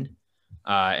wasn't in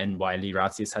and why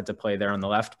Liratzius had to play there on the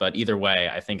left. But either way,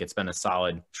 I think it's been a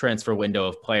solid transfer window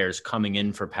of players coming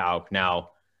in for PAOK. Now,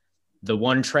 the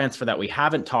one transfer that we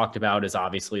haven't talked about is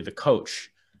obviously the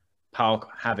coach. PAOK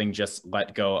having just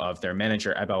let go of their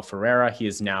manager, Abel Ferreira. He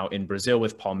is now in Brazil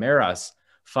with Palmeiras.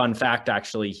 Fun fact,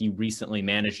 actually, he recently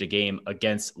managed a game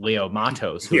against Leo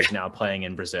Matos, who is now playing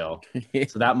in Brazil.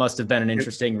 So that must have been an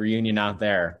interesting reunion out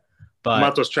there. But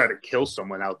Matos tried to kill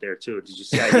someone out there, too. Did you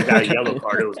see how he got a yellow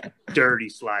card? It was dirty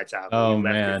slide tackle. Oh, he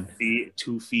left man. his feet,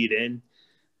 2 feet in.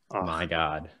 Oh. My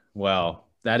God. Well,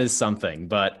 that is something.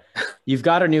 But you've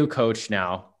got a new coach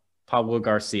now. Pablo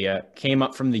Garcia came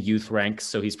up from the youth ranks,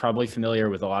 so he's probably familiar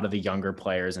with a lot of the younger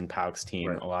players in PAOK's team,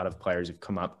 right. A lot of players who've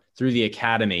come up through the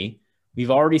academy.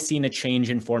 We've already seen a change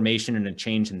in formation and a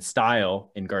change in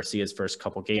style in Garcia's first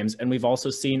couple games, and we've also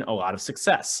seen a lot of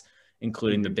success,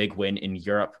 including the big win in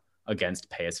Europe against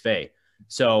PSV.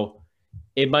 So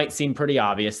it might seem pretty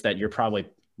obvious that you're probably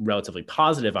relatively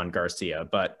positive on Garcia,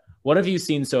 but what have you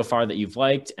seen so far that you've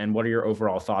liked, and what are your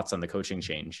overall thoughts on the coaching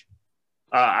change?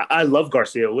 I love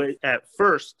Garcia. At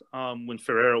first, when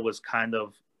Ferreira was kind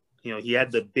of, he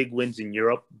had the big wins in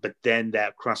Europe, but then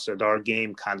that Krasnodar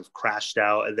game kind of crashed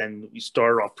out. And then we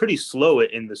started off pretty slow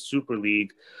in the Super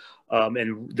League.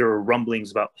 And there were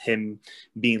rumblings about him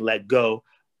being let go.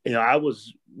 I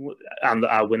was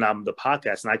when on the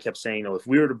podcast and I kept saying, if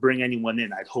we were to bring anyone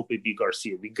in, I'd hope it'd be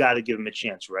Garcia. We got to give him a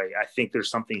chance, right? I think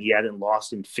there's something he hadn't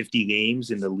lost in 50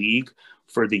 games in the league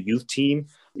for the youth team.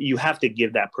 You have to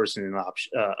give that person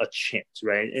a chance,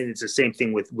 right? And it's the same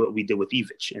thing with what we did with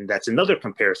Ivic. And that's another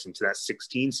comparison to that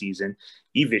 16 season.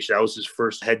 Ivic, that was his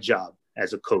first head job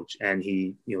as a coach, and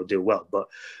he, did well. But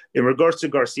in regards to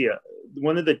Garcia,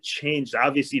 one of the changes,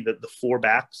 obviously the 4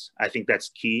 backs, I think that's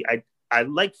key. I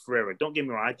like Ferreira. Don't get me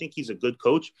wrong. I think he's a good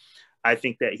coach. I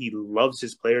think that he loves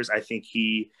his players. I think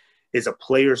he is a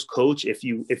player's coach. If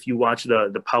you watch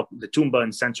the Tumba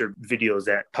and Censored videos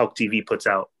that PAOK TV puts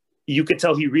out, you could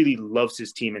tell he really loves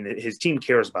his team and his team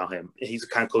cares about him. He's the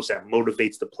kind of coach that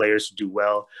motivates the players to do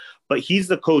well. But he's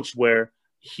the coach where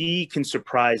he can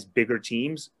surprise bigger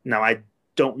teams. Now, I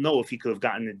don't know if he could have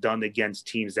gotten it done against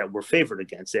teams that were favored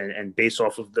against. And based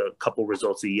off of the couple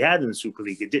results that he had in the Super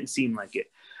League, it didn't seem like it.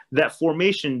 That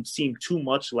formation seemed too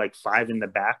much like 5 in the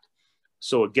back.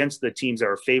 So against the teams that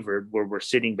are favored, where we're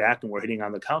sitting back and we're hitting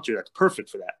on the counter, that's perfect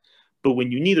for that. But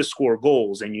when you need to score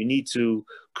goals and you need to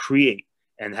create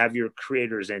and have your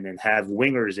creators in and have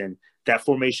wingers in, that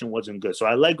formation wasn't good. So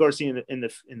I like Garcia in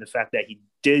the fact that he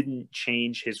didn't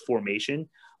change his formation.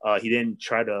 He didn't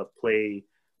try to play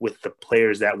with the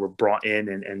players that were brought in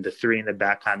and the three in the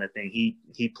back kind of thing.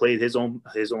 He played his own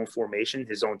formation,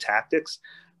 his own tactics,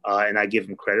 and I give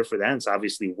him credit for that. It's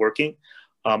obviously working.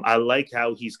 I like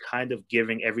how he's kind of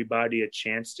giving everybody a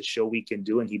chance to show what he can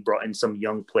do, and he brought in some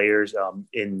young players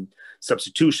in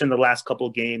substitution the last couple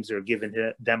of games. They're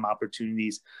giving them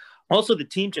opportunities. Also, the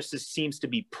team just seems to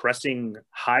be pressing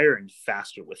higher and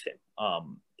faster with him.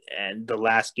 And the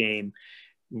last game,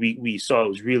 we saw it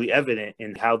was really evident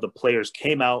in how the players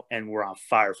came out and were on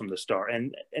fire from the start.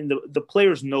 And the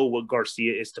players know what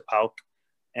Garcia is to PAOK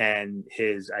and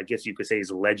his, I guess you could say, his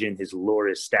legend, his lore,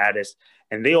 his status,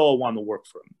 and they all want to work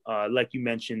for him. Like you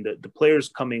mentioned, the players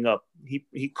coming up,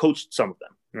 he coached some of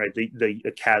them, right? The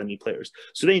academy players.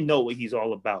 So they know what he's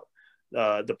all about.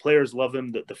 The players love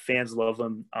him. The fans love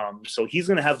him. So he's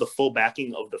going to have the full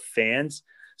backing of the fans.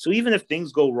 So even if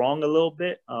things go wrong a little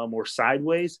bit or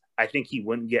sideways, I think he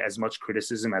wouldn't get as much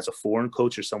criticism as a foreign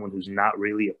coach or someone who's not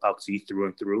really a PAOK through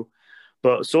and through.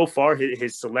 But so far,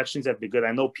 his selections have been good.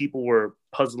 I know people were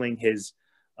puzzling his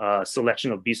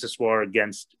selection of Biseswar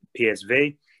against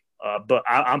PSV, but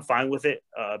I'm fine with it.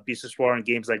 Biseswar in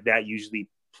games like that usually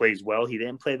plays well. He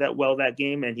didn't play that well that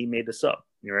game, and he made the sub.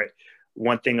 Right.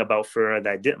 One thing about Ferreira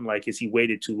that I didn't like is he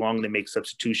waited too long to make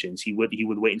substitutions. He would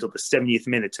wait until the 70th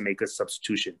minute to make a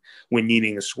substitution when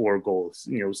needing to score goals.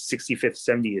 65th,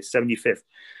 70th, 75th.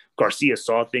 Garcia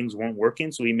saw things weren't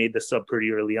working, so he made the sub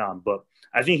pretty early on. But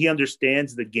I think he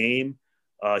understands the game.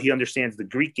 He understands the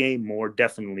Greek game more,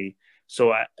 definitely.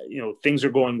 So, things are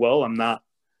going well. I'm not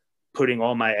putting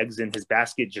all my eggs in his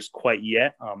basket just quite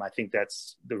yet. I think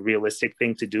that's the realistic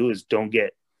thing to do is don't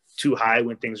get too high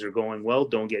when things are going well.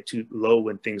 Don't get too low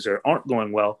when things aren't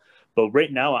going well. But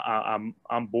right now, I'm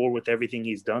on board with everything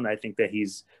he's done. I think that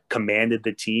he's commanded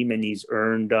the team and he's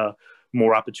earned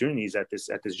more opportunities at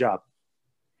this job.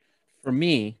 For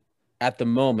me, at the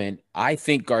moment, I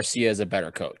think Garcia is a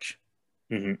better coach.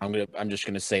 Mm-hmm. I'm just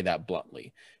gonna say that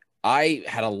bluntly. I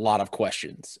had a lot of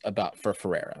questions for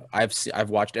Ferreira. I've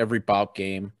watched every PAOK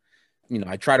game.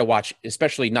 I try to watch,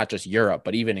 especially not just Europe,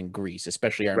 but even in Greece,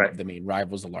 especially the main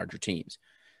rivals, the larger teams.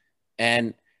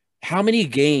 And how many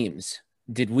games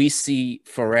did we see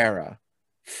Ferreira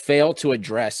fail to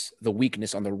address the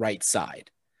weakness on the right side,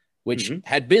 which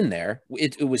had been there?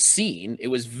 It was seen, it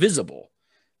was visible,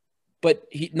 but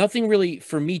nothing really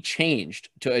for me changed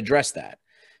to address that.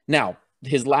 Now,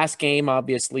 his last game,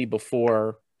 obviously,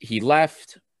 before he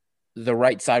left, the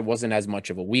right side wasn't as much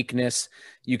of a weakness.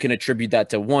 You can attribute that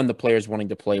to the players wanting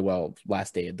to play well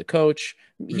last day of the coach.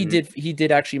 He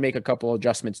did actually make a couple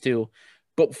adjustments too.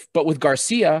 But with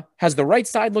Garcia, has the right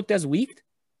side looked as weak?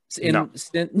 No,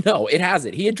 it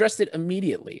hasn't. He addressed it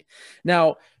immediately.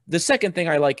 Now, the second thing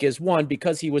I like is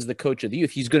because he was the coach of the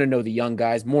youth, he's going to know the young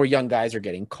guys. More young guys are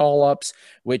getting call-ups,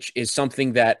 which is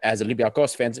something that as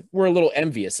Olympiacos fans, we're a little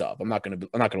envious of. I'm not going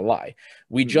to lie.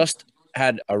 We just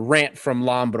had a rant from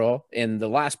Lambro in the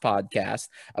last podcast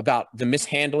about the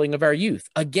mishandling of our youth.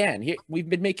 Again, we've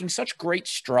been making such great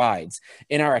strides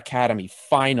in our academy,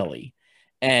 finally,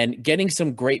 and getting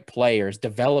some great players,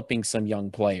 developing some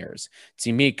young players.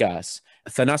 Tsimikas,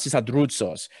 Thanasis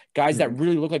Adroutsos, guys that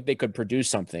really look like they could produce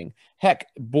something. Heck,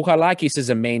 Bouchalakis is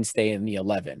a mainstay in the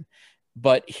 11.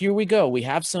 But here we go. We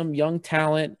have some young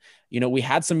talent. We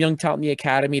had some young talent in the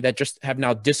academy that just have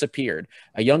now disappeared.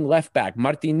 A young left back,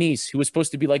 Martinis, who was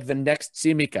supposed to be like the next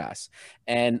Tsimikas.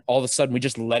 And all of a sudden, we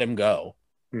just let him go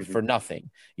for nothing.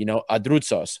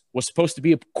 Adroutsos was supposed to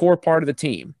be a core part of the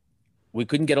team. We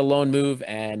couldn't get a loan move,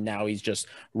 and now he's just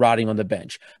rotting on the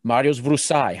bench. Marius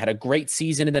Vrusai had a great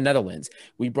season in the Netherlands.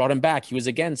 We brought him back. He was,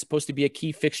 again, supposed to be a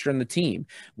key fixture in the team.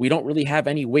 We don't really have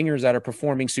any wingers that are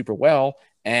performing super well,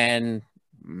 and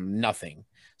nothing.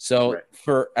 So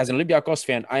as an Olympiacos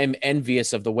fan, I am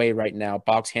envious of the way right now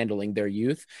PAOK's handling their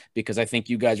youth, because I think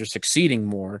you guys are succeeding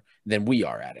more than we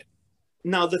are at it.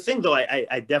 Now, the thing, though,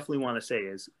 I definitely want to say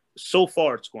is so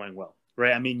far it's going well.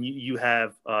 Right. I mean, you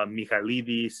have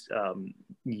Michailidis,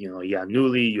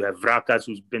 Yanuli, you have Vrakas,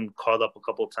 who's been called up a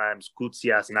couple of times,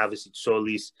 Koutsias, and obviously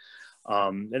Solis. But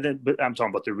I'm talking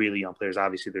about the really young players.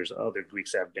 Obviously, there's other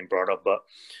Greeks that have been brought up. But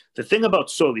the thing about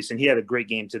Solis, and he had a great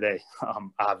game today,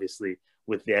 obviously,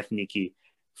 with the Ethniki.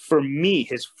 For me,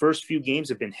 his first few games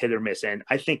have been hit or miss. And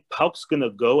I think PAOK's going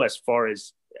to go as far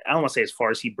as, I don't want to say as far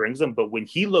as he brings them, but when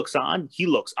he looks on, he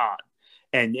looks on.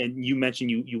 And you mentioned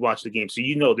you watch the game. So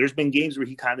there's been games where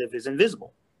he kind of is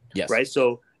invisible. Yes. Right?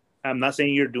 So I'm not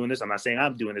saying you're doing this. I'm not saying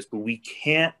I'm doing this. But we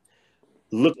can't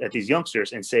look at these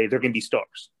youngsters and say they're going to be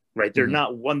stars. Right? They're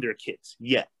not wonder kids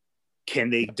yet. Can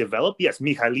they develop? Yes.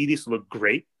 Michailidis looked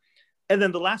great. And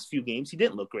then the last few games, he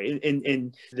didn't look great.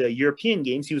 In the European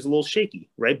games, he was a little shaky.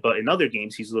 Right? But in other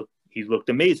games, he's looked he looked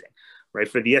amazing, right?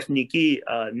 For the Ethniki,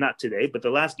 not today, but the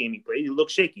last game he played, he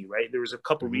looked shaky, right? There was a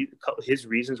couple his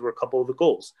reasons were a couple of the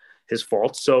goals, his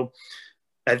faults. So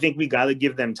I think we got to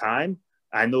give them time.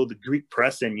 I know the Greek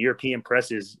press and European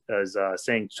press is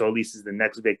saying Solis is the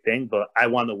next big thing, but I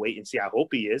want to wait and see. I hope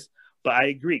he is. But I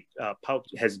agree. PAOK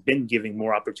has been giving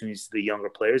more opportunities to the younger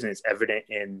players, and it's evident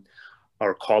in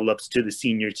our call-ups to the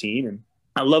senior team. And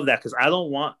I love that because I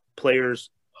don't want players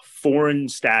foreign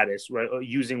status, right,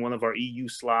 using one of our EU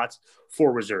slots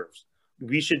for reserves.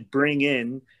 We should bring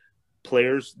in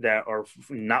players that are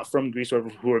not from Greece or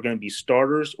who are going to be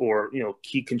starters or,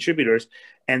 key contributors.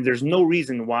 And there's no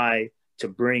reason why to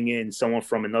bring in someone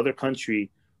from another country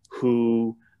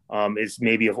who is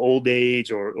maybe of old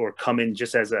age or come in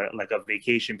just as a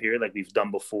vacation period like we've done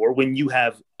before, when you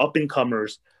have up and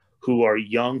comers who are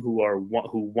young, who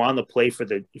want to play for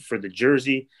the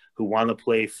jersey, who want to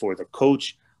play for the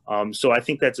coach. So I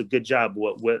think that's a good job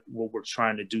what we're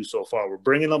trying to do so far. We're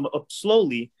bringing them up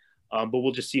slowly, but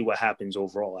we'll just see what happens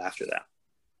overall after that.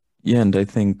 Yeah, and I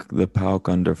think the PAOK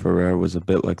under Ferrer was a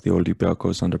bit like the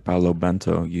Olympiacos under Paolo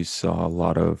Bento. You saw a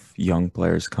lot of young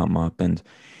players come up, and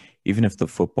even if the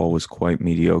football was quite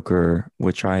mediocre,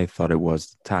 which I thought it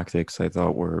was, the tactics I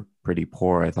thought were pretty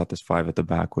poor. I thought this 5 at the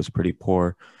back was pretty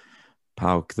poor.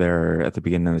 PAOK there at the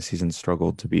beginning of the season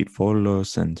struggled to beat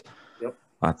Folos and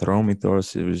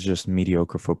Atromitos. It was just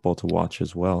mediocre football to watch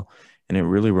as well. And it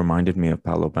really reminded me of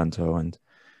Paolo Bento, and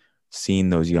seeing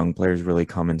those young players really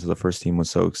come into the first team was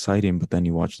so exciting. But then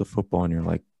you watch the football and you're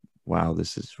like, wow,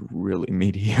 this is really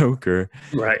mediocre.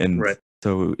 Right.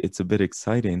 So it's a bit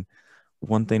exciting.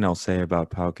 One thing I'll say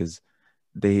about PAOK is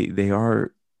they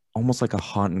are almost like a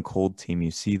hot and cold team.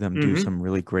 You see them do some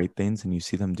really great things, and you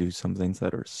see them do some things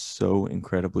that are so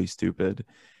incredibly stupid,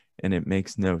 and it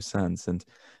makes no sense. And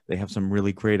they have some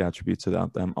really great attributes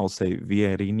about them. I'll say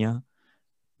Vieirinha.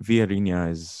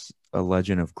 Vieirinha is a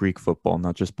legend of Greek football,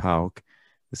 not just PAOK.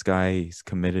 This guy, he's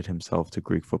committed himself to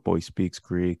Greek football. He speaks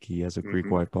Greek. He has a Greek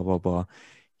wife, blah, blah, blah.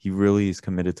 He really is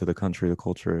committed to the country, the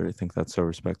culture. I think that's so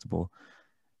respectable.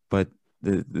 But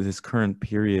this current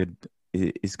period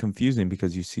is confusing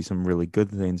because you see some really good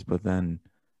things, but then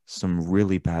some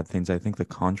really bad things. I think the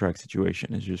contract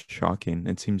situation is just shocking.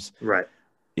 It seems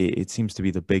it seems to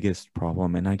be the biggest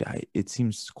problem, and it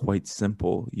seems quite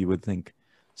simple. You would think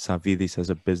Savvidis, as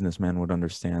a businessman, would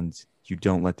understand. You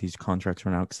don't let these contracts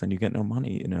run out because then you get no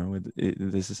money.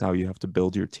 This is how you have to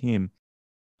build your team.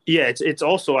 Yeah, it's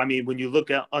also, I mean, when you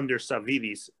look at under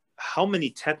Savvidis, how many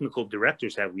technical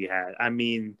directors have we had? I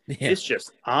mean, it's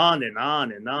just on and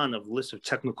on and on of list of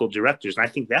technical directors. And I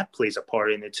think that plays a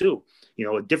part in it too.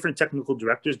 Different technical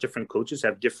directors, different coaches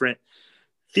have different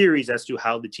theories as to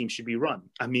how the team should be run.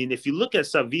 I mean, if you look at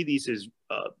Savvidis'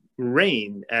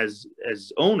 reign as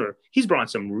owner, he's brought in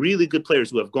some really good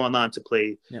players who have gone on to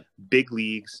play big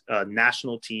leagues,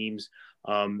 national teams.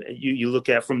 You look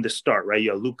at from the start, right?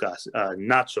 You have Lucas,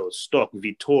 Nacho, Stock,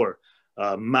 Vitor,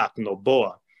 Mac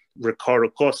Noboa, Ricardo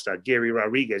Costa, Gary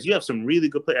Rodriguez. You have some really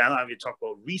good players. I don't even talk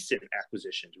about recent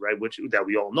acquisitions, right? That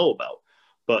we all know about.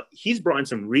 But he's brought in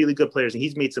some really good players and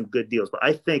he's made some good deals. But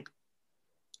I think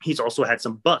he's also had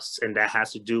some busts, and that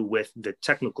has to do with the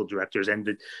technical directors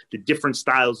and the different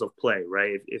styles of play,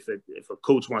 right? If a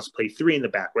coach wants to play 3 in the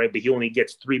back, right, but he only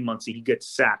gets 3 months and he gets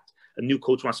sacked. A new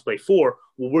coach wants to play 4.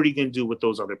 Well, what are you going to do with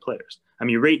those other players? I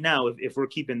mean, right now, if we're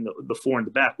keeping the 4 in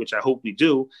the back, which I hope we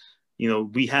do,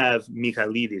 we have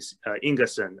Michailidis,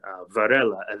 Ingason,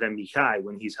 Varela, and then Mikai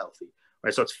when he's healthy,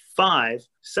 right? So it's 5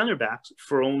 center backs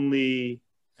for only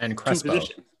and 2 Crespo.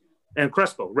 positions. And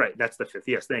Crespo, right? That's the 5th.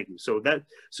 Yes, thank you. So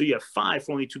you have 5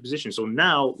 for only 2 positions. So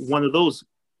now one of those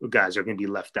guys are going to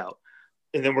be left out,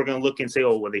 and then we're going to look and say,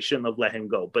 oh, well, they shouldn't have let him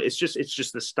go. But it's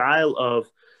just the style of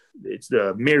it's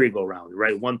the merry-go-round,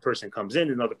 right? One person comes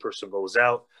in, another person goes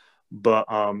out. But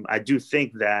I do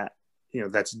think that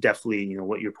that's definitely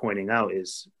what you're pointing out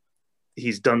is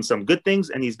he's done some good things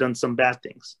and he's done some bad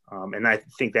things. And I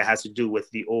think that has to do with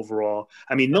the overall.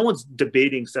 I mean, no one's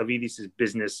debating Savvidis'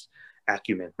 business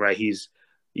acumen, right?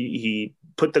 He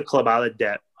put the club out of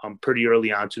debt pretty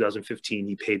early on, 2015.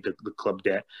 He paid the club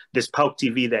debt. This PAOK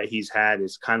TV that he's had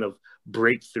is kind of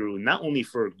breakthrough, not only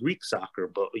for Greek soccer,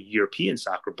 but European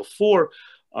soccer. Before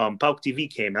PAOK TV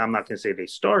came, and I'm not going to say they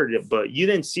started it, but you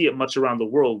didn't see it much around the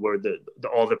world where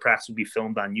all the practice would be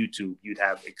filmed on YouTube. You'd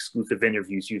have exclusive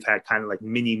interviews. You've had kind of like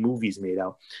mini movies made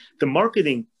out. The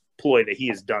marketing ploy that he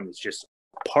has done is just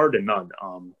par to none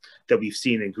that we've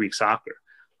seen in Greek soccer.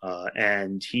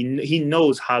 And he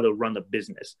knows how to run a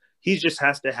business. He just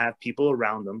has to have people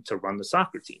around him to run the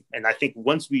soccer team. And I think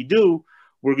once we do,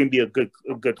 we're going to be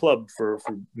a good club for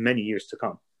many years to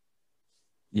come.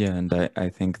 Yeah, and I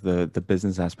think the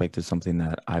business aspect is something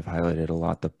that I've highlighted a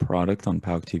lot. The product on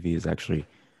PAOK TV is actually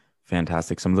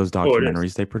fantastic. Some of those Oh, it is.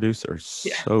 documentaries they produce are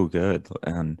Yeah. so good,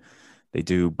 and they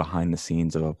do behind the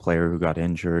scenes of a player who got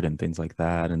injured and things like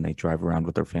that, and they drive around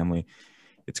with their family.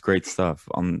 It's great stuff.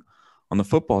 On the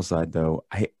football side, though,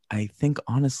 I think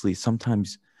honestly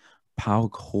sometimes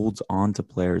PAOK holds on to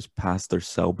players past their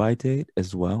sell-by date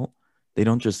as well. They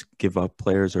don't just give up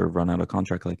players or run out of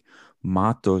contract. Like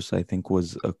Matos, I think,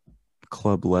 was a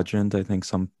club legend. I think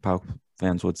some PAOK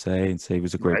fans would say and say he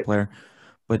was a great Right. player,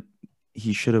 but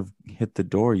he should have hit the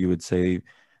door. You would say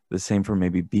the same for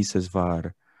maybe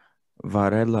Bisesvar.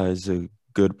 Varela is a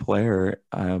good player,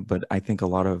 but I think a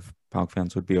lot of PAOK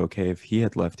fans would be okay if he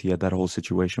had left. He had that whole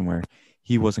situation where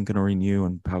he wasn't going to renew,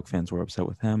 and PAOK fans were upset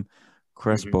with him.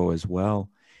 Crespo as well.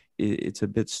 It's a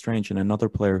bit strange. And another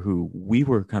player who we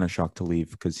were kind of shocked to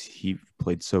leave because he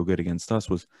played so good against us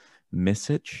was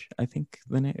Misic, I think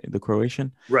the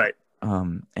Croatian. Right.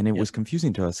 And it was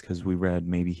confusing to us because we read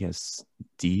maybe he has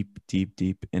deep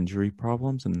injury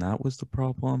problems, and that was the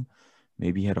problem.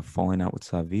 Maybe he had a falling out with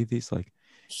Savidis. Like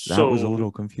that was a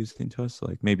little confusing to us.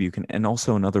 Like maybe you can, and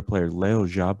also another player, Leo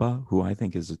Jaba, who I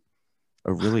think is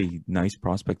a really nice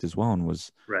prospect as well, and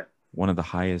was right. one of the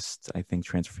highest, I think,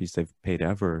 transfer fees they've paid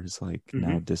ever, is like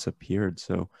now disappeared.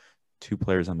 So two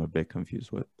players I'm a bit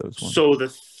confused with, those ones. So the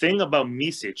thing about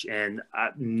Misic, and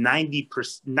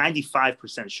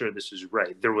 95% sure this is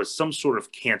right, there was some sort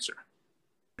of cancer.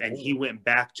 And he went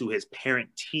back to his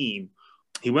parent team.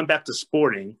 He went back to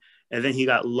Sporting, and then he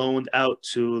got loaned out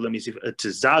to, to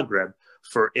Zagreb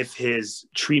for if his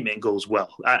treatment goes well.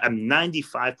 I'm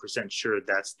 95% sure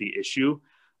that's the issue.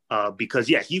 Because,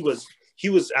 yeah, he was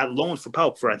at loan for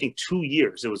PAOK for, I think, 2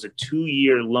 years. It was a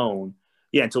 2-year loan,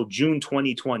 until June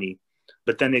 2020.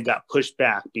 But then it got pushed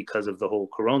back because of the whole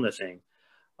Corona thing.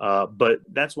 But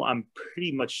that's why I'm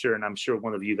pretty much sure, and I'm sure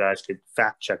one of you guys could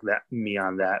fact check me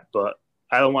on that. But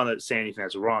I don't want to say anything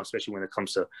that's wrong, especially when it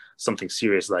comes to something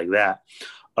serious like that.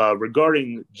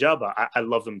 Regarding Jabba, I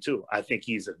love him too. I think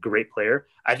he's a great player.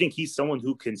 I think he's someone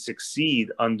who can succeed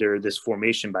under this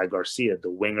formation by Garcia, the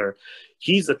winger.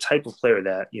 He's the type of player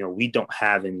that we don't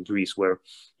have in Greece, where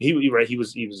he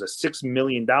was a $6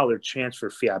 million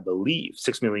transfer fee, I believe,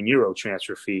 €6 million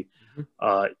transfer fee,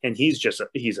 and he's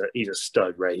a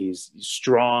stud, right? He's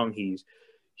strong.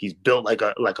 He's built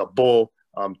like a bull.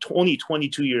 Only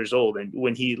 22 years old, and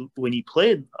when he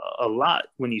played a lot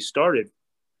when he started.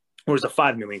 Or was a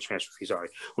 $5 million transfer fee, sorry.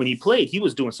 When he played, he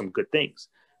was doing some good things.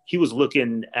 He was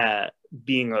looking at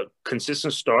being a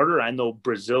consistent starter. I know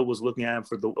Brazil was looking at him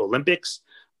for the Olympics,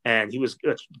 and he was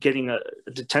getting a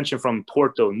detention from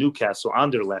Porto, Newcastle,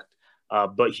 Anderlecht.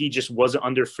 But he just wasn't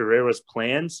under Ferreira's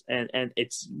plans, and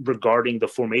it's regarding the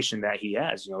formation that he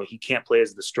has. He can't play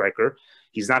as the striker.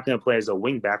 He's not going to play as a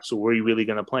wing back, so where are you really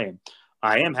going to play him?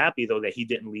 I am happy, though, that he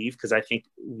didn't leave, because I think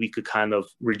we could kind of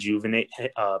rejuvenate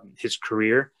his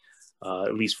career.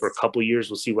 At least for a couple of years.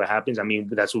 We'll see what happens. I mean,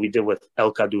 that's what we did with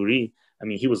El Kaduri. I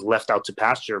mean, he was left out to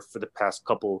pasture for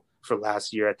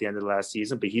last year at the end of the last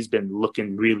season, but he's been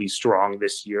looking really strong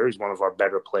this year. He's one of our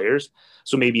better players.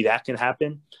 So maybe that can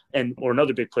happen. Or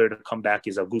another big player to come back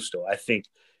is Augusto. I think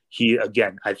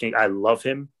I love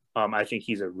him. I think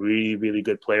he's a really, really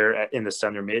good player in the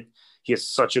center mid. He has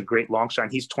such a great long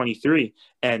shot. He's 23,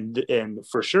 and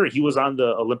for sure he was on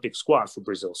the Olympic squad for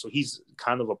Brazil. So he's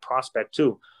kind of a prospect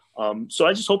too. So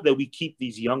I just hope that we keep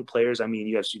these young players. I mean,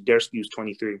 you have Suderski, who's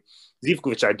 23.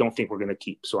 Zivkovic, I don't think we're going to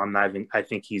keep. So I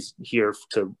think he's here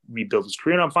to rebuild his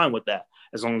career, and I'm fine with that,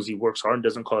 as long as he works hard and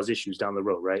doesn't cause issues down the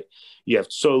road, right? You have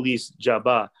Solis,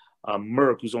 Jabba,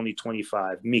 Merck, who's only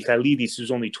 25, Michailidis,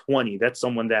 who's only 20. That's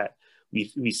someone that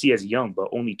we see as young, but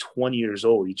only 20 years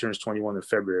old. He turns 21 in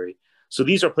February. So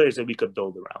these are players that we could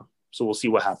build around. So we'll see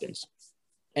what happens.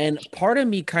 And part of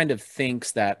me kind of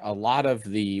thinks that a lot of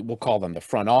we'll call them the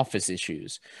front office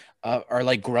issues, are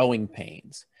like growing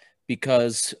pains,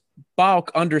 because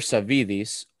PAOK under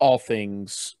Savidis, all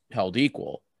things held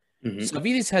equal,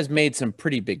 Savidis has made some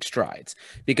pretty big strides.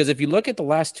 Because if you look at the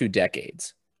last 2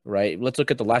 decades, right? Let's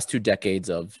look at the last 2 decades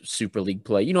of Super League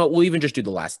play. You know what? We'll even just do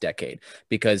the last decade,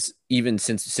 because even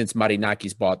since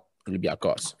Marinakis bought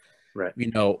Olympiacos. Right.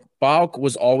 PAOK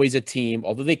was always a team,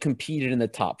 although they competed in the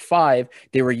top 5,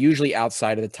 they were usually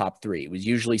outside of the top 3. It was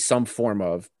usually some form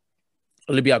of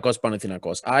Olympiacos,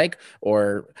 Panathinaikos, AEK,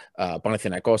 or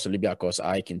Panathinaikos, Olympiacos,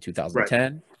 AEK in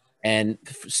 2010, right, and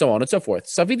so on and so forth.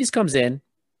 Savidis comes in,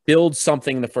 builds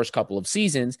something in the first couple of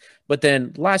seasons, but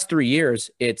then last 3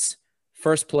 years, it's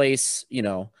first place,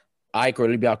 AEK or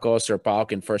Olympiacos or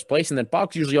PAOK in first place, and then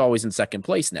PAOK's usually always in second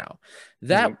place now.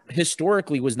 That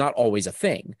historically was not always a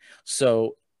thing.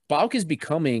 So PAOK is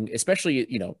becoming, especially,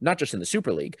 not just in the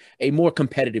Super League, a more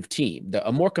competitive team.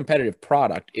 A more competitive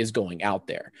product is going out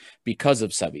there because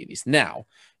of Savides. Now,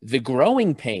 the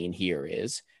growing pain here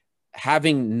is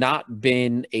having not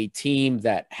been a team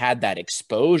that had that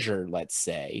exposure, let's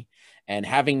say, and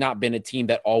having not been a team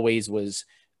that always was,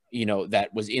 that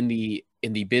was in the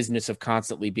business of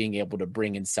constantly being able to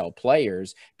bring and sell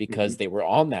players because they were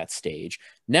on that stage.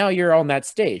 Now you're on that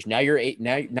stage. Now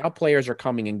now players are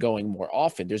coming and going more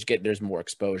often. There's more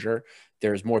exposure.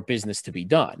 There's more business to be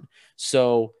done.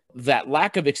 So that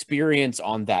lack of experience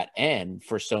on that end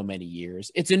for so many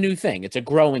years, it's a new thing. It's a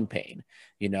growing pain,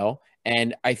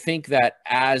 And I think that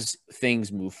as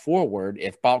things move forward,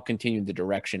 if PAOK continue the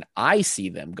direction I see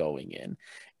them going in,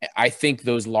 I think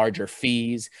those larger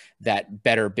fees, that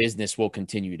better business will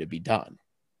continue to be done.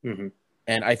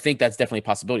 And I think that's definitely a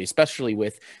possibility, especially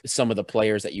with some of the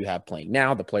players that you have playing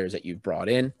now, the players that you've brought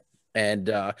in.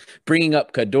 And bringing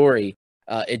up Kadori,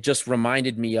 it just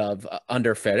reminded me of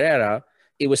under Ferreira,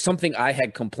 it was something I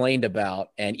had complained about.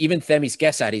 And even Themis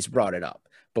Kesadis brought it up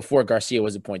before Garcia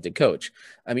was appointed coach.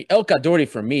 I mean, El Kadori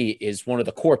for me is one of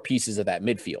the core pieces of that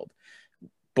midfield.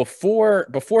 Before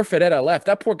Ferreira left,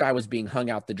 that poor guy was being hung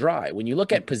out to dry. When you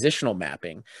look at positional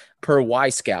mapping per Y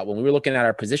Scout, when we were looking at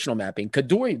our positional mapping,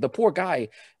 Kadori, the poor guy,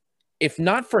 if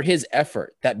not for his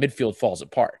effort, that midfield falls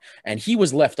apart. And he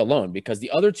was left alone because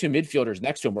the other two midfielders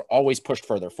next to him were always pushed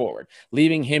further forward,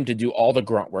 leaving him to do all the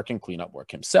grunt work and cleanup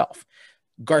work himself.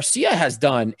 Garcia has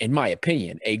done, in my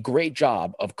opinion, a great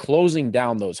job of closing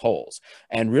down those holes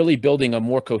and really building a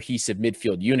more cohesive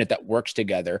midfield unit that works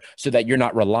together so that you're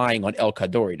not relying on El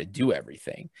Kadori to do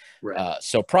everything. Right.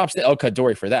 So props to El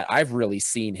Kadori for that. I've really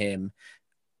seen him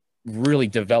really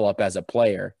develop as a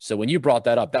player. So when you brought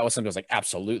that up, that was something I was like,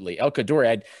 absolutely. El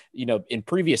Kadori, in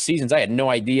previous seasons, I had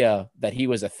no idea that he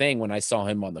was a thing when I saw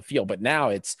him on the field. But now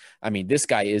this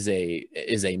guy is a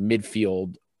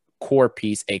midfield core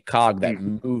piece, a cog that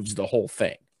moves the whole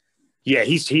thing. Yeah,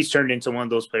 he's turned into one of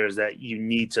those players that you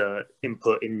need to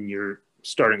input in your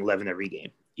starting 11 every game,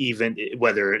 even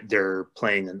whether they're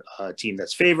playing a team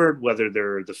that's favored, whether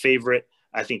they're the favorite.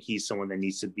 I think he's someone that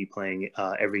needs to be playing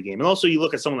every game. And also you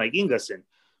look at someone like Ingason,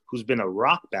 who's been a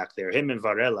rock back there, him and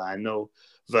Varela. I know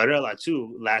Varela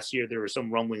too. Last year, there were some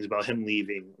rumblings about him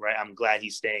leaving, right? I'm glad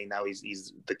he's staying. Now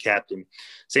he's the captain.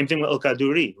 Same thing with El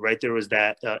Kaduri, right? There was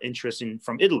that interest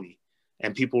from Italy,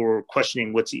 and people were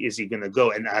questioning is he going to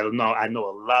go? And I don't know. I know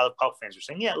a lot of PAOK fans were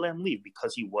saying, yeah, let him leave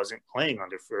because he wasn't playing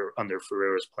under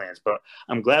Ferreira's plans. But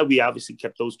I'm glad we obviously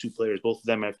kept those two players. Both of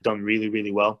them have done really,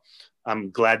 really well.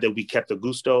 I'm glad that we kept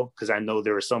Augusto because I know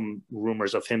there were some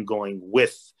rumors of him going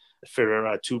with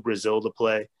Ferreira to Brazil to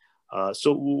play.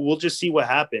 So we'll just see what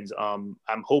happens. I'm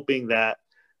hoping that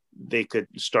they could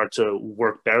start to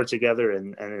work better together.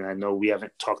 And I know we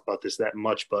haven't talked about this that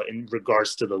much, but in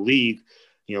regards to the league,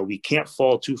 we can't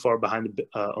fall too far behind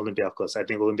Olympiacos. I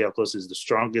think Olympiacos is the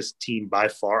strongest team by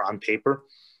far on paper.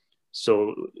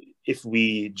 So if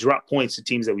we drop points to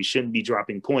teams that we shouldn't be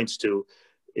dropping points to,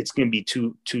 it's going to be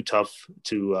too tough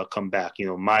to come back.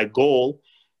 My goal,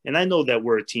 and I know that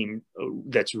we're a team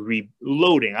that's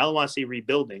reloading. I don't want to say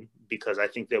rebuilding because I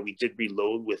think that we did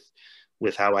reload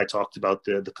with how I talked about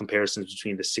the comparisons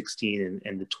between the 16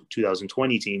 and the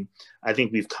 2020 team. I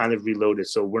think we've kind of reloaded.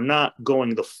 So we're not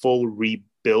going the full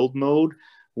rebuild mode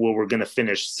where we're going to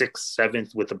finish 6th,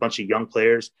 7th with a bunch of young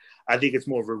players. I think it's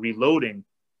more of a reloading.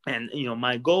 And,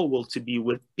 my goal will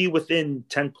be within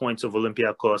 10 points of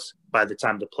Olympiacos by the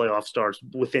time the playoff starts,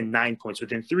 within 9 points,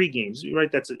 within 3 games, right?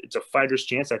 It's a fighter's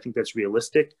chance. I think that's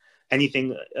realistic.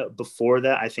 Anything before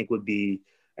that, I think would be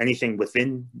anything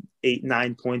within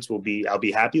 8-9 points I'll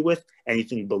be happy with.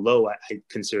 Anything below, I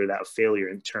consider that a failure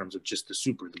in terms of just the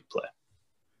Super League play.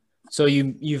 So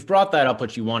you've brought that up,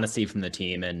 what you want to see from the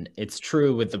team. And it's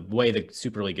true with the way the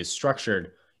Super League is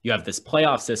structured. You have this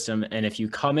playoff system, and if you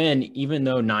come in, even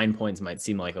though 9 points might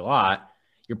seem like a lot,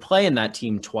 you're playing that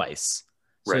team twice.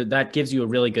 So right. That gives you a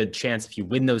really good chance. If you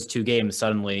win those 2 games,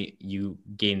 suddenly you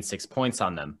gain 6 points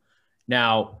on them.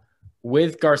 Now,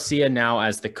 with Garcia now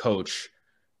as the coach,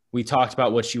 we talked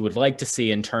about what you would like to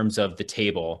see in terms of the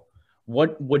table.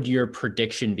 What would your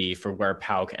prediction be for where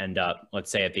PAOK end up,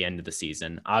 let's say, at the end of the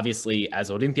season? Obviously,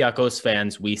 as Olympiacos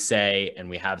fans, we say, and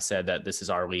we have said, that this is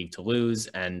our league to lose,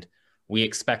 and we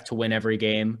expect to win every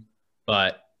game,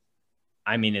 but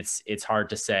I mean, it's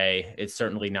hard to say. It's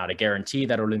certainly not a guarantee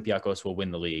that Olympiacos will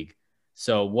win the league.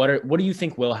 So what do you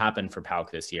think will happen for PAOK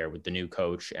this year with the new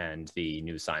coach and the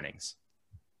new signings?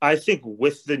 I think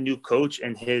with the new coach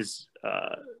and his,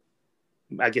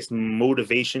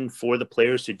 motivation for the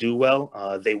players to do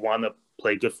well, they want to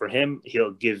play good for him.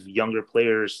 He'll give younger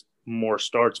players more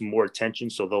starts, more attention,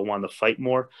 so they'll want to fight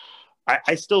more.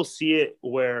 I still see it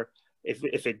where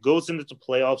if it goes into the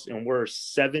playoffs and we're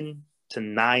 7 to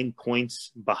 9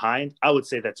 points behind, I would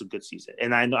say that's a good season.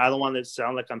 And I know I don't want to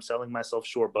sound like I'm selling myself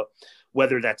short, but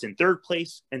whether that's in third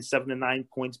place and 7 to 9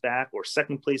 points back or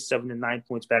second place, 7 to 9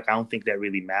 points back, I don't think that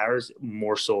really matters,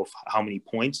 more so of how many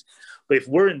points. But if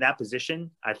we're in that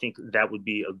position, I think that would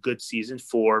be a good season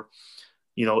for,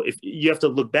 if you have to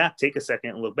look back, take a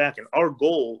second and look back. And our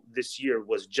goal this year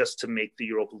was just to make the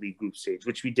Europa League group stage,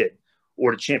 which we did,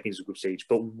 or the Champions League group stage.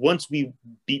 But once we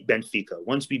beat Benfica,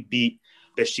 once we beat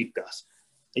Besiktas,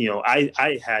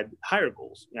 I had higher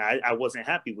goals. I wasn't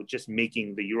happy with just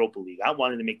making the Europa League. I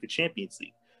wanted to make the Champions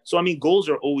League. So, I mean, goals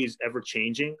are always ever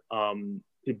changing.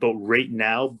 But right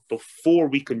now, before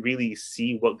we can really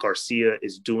see what Garcia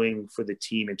is doing for the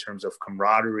team in terms of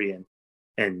camaraderie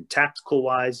and tactical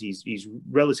wise, he's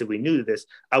relatively new to this.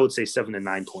 I would say 7 to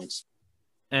 9 points.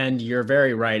 And you're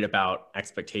very right about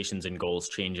expectations and goals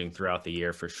changing throughout the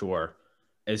year for sure.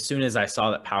 As soon as I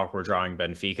saw that PAOK were drawing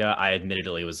Benfica, I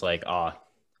admittedly was like,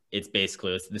 it's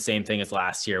the same thing as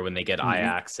last year when they get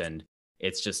Ajax, and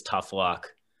it's just tough luck.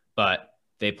 But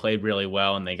they played really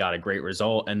well and they got a great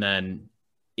result. And then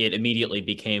it immediately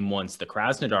became, once the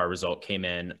Krasnodar result came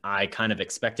in, I kind of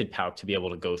expected PAOK to be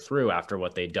able to go through after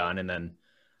what they'd done. And then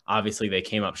obviously they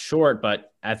came up short.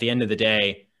 But at the end of the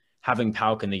day, having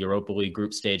PAOK in the Europa League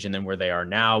group stage and then where they are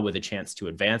now with a chance to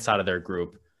advance out of their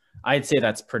group, I'd say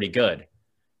that's pretty good.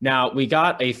 Now, we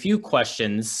got a few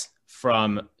questions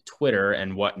from Twitter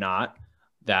and whatnot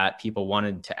that people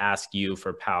wanted to ask you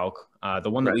for PAOK. The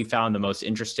one that we found the most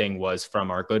interesting was from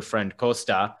our good friend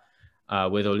Costa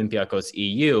with Olympiacos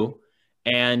EU.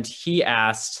 And he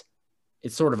asked,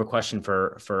 it's sort of a question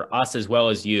for us as well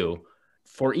as you.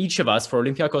 For each of us, for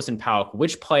Olympiacos and PAOK,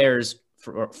 which players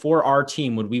for our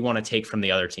team would we want to take from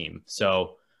the other team?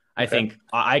 So I think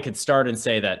I could start and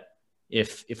say that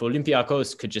if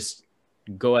Olympiacos could just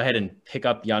go ahead and pick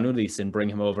up Giannoulis and bring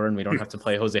him over and we don't have to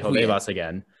play Jose Jovebas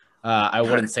again, I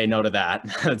wouldn't say no to that.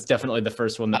 That's definitely the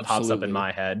first one that pops up in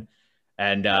my head.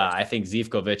 And I think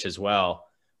Zivkovic as well,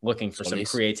 looking for some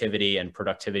creativity and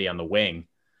productivity on the wing.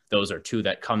 Those are two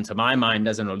that come to my mind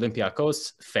as an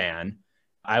Olympiacos fan.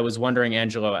 I was wondering,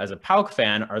 Angelo, as a PAOK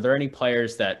fan, are there any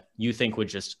players that you think would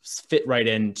just fit right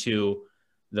into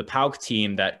the PAOK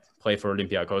team that play for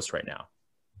Olympiacos right now?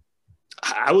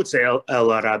 I would say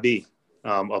El Arabi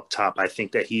up top. I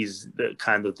think that he's the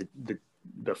kind of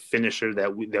the finisher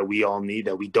that we all need,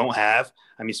 that we don't have.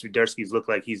 I mean, Swiderski's looked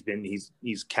like he's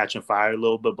catching fire a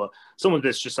little bit, but someone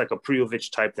that's just like a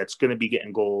Prijovic type that's going to be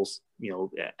getting goals,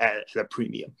 at a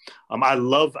premium.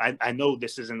 I know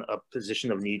this isn't a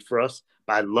position of need for us,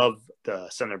 but I love the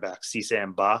center back, Cisse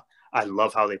and Ba. I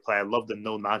love how they play. I love the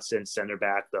no nonsense center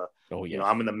back. I'm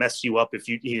going to mess you up if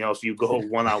you go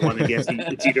one-on-one against me.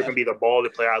 It's either going to be the ball or the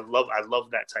player. I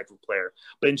love that type of player.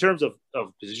 But in terms of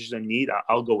positions of need,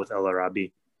 I'll go with El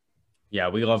Arabi. Yeah,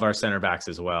 we love our center backs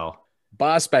as well.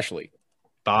 Ba especially.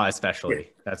 Yeah.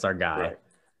 That's our guy. Right.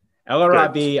 El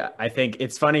Arabi, I think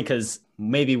it's funny because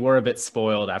maybe we're a bit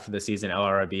spoiled after the season El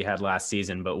Arabi had last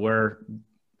season, but we're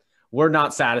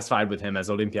not satisfied with him as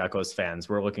Olympiacos fans.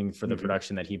 We're looking for the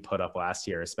production that he put up last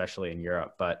year, especially in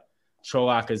Europe. But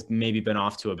Čolak has maybe been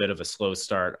off to a bit of a slow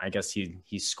start. I guess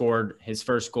he scored his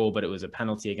first goal, but it was a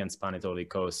penalty against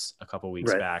Panetolikos a couple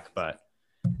weeks back. But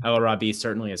El Arabi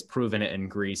certainly has proven it in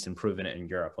Greece and proven it in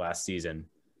Europe last season.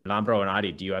 Lambro and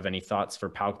Adi, do you have any thoughts for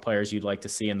PAOK players you'd like to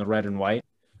see in the red and white?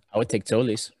 I would take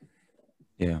Tzolis.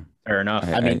 Yeah. Fair enough.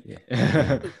 I mean,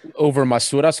 over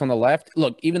Masouras on the left.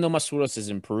 Look, even though Masouras is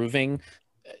improving,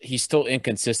 he's still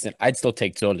inconsistent. I'd still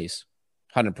take Tzolis,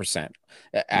 100%.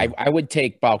 I would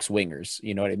take PAOK's wingers.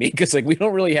 You know what I mean? Because we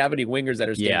don't really have any wingers that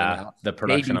are standing out. The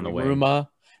production on the wing.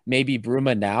 Maybe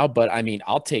Bruma now, but I mean,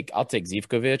 I'll take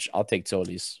Zivkovic. I'll take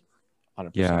Tzolis.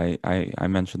 100%. Yeah, I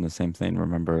mentioned the same thing.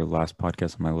 Remember last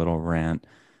podcast, my little rant,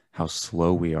 how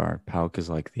slow we are. PAOK is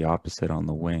like the opposite on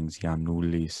the wings.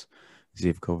 Giannoulis,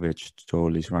 Zivkovic,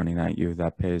 Tzolis running at you.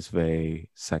 That PSV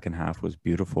second half was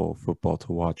beautiful football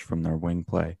to watch from their wing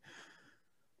play.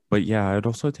 But yeah, I'd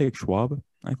also take Schwab.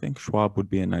 I think Schwab would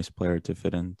be a nice player to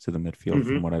fit into the midfield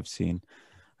from what I've seen.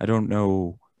 I don't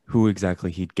know who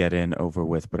exactly he'd get in over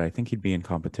with, but I think he'd be in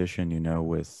competition,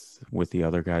 with the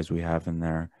other guys we have in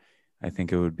there. I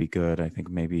think it would be good. I think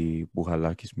maybe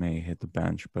Bouhalakis may hit the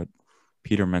bench, but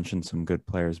Peter mentioned some good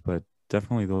players, but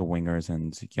definitely the wingers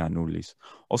and Giannoulis.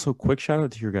 Also, quick shout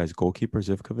out to your guys' goalkeeper,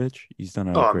 Zivkovic. He's done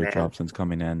a great job since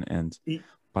coming in, and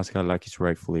Pascalakis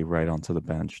rightfully right onto the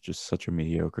bench. Just such a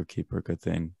mediocre keeper. Good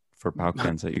thing for PAOK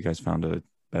fans that you guys found a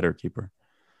better keeper.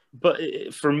 But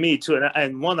for me too,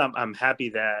 and one, I'm happy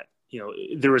that, you know,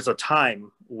 there was a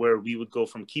time where we would go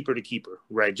from keeper to keeper,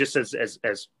 right? Just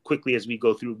as quickly as we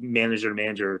go through manager to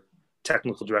manager,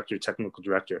 technical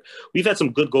director. We've had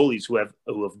some good goalies who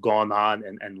have gone on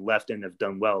and left and have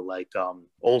done well, like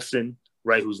Olsen,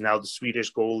 right, who's now the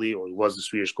Swedish goalie, or he was the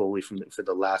Swedish goalie for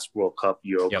the last World Cup,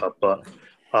 Euro Cup. But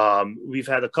we've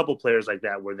had a couple players like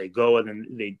that where they go and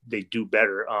then they do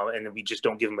better, and then we just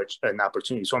don't give them an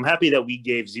opportunity. So I'm happy that we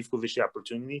gave Zivkovic the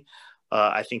opportunity.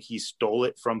 I think he stole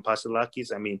it from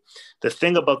Pasalakis. I mean,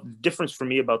 the difference for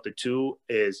me about the two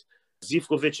is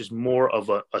Zivkovic is more of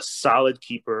a solid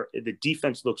keeper. The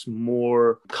defense looks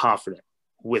more confident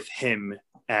with him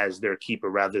as their keeper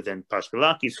rather than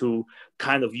Pasalakis, who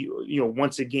kind of, you know,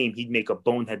 once a game, he'd make a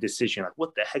bonehead decision. Like,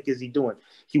 what the heck is he doing?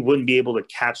 He wouldn't be able to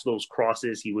catch those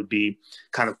crosses. He would be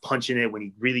kind of punching it when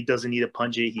he really doesn't need to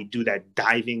punch it. He'd do that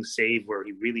diving save where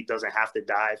he really doesn't have to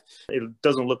dive. It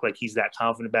doesn't look like he's that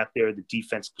confident back there. The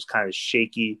defense was kind of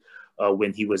shaky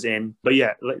when he was in. But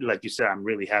yeah, like you said, I'm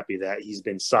really happy that he's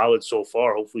been solid so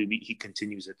far. Hopefully he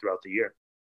continues it throughout the year.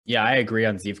 Yeah, I agree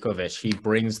on Zivkovic. He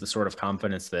brings the sort of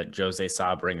confidence that Jose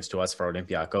Sa brings to us for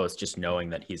Olympiacos, just knowing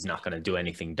that he's not going to do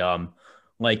anything dumb.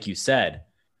 Like you said,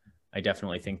 I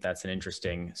definitely think that's an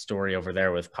interesting story over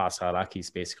there with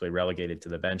Pasalakis basically relegated to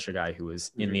the bench, a guy who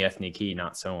was in the Ethniki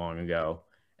not so long ago.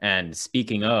 And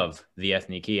speaking of the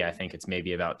Ethniki, I think it's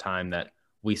maybe about time that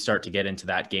we start to get into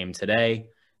that game today.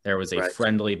 There was a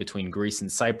friendly between Greece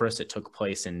and Cyprus. It took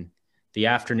place in the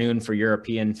afternoon for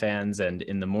European fans and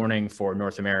in the morning for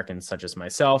North Americans such as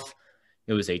myself.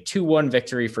 It was a 2-1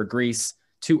 victory for Greece.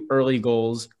 2 early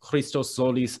goals. Christos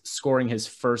Zolis scoring his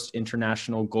first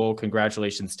international goal.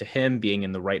 Congratulations to him being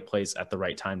in the right place at the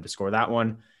right time to score that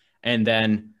one. And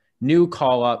then new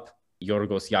call-up,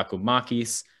 Yorgos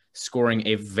Yakumakis scoring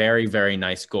a very, very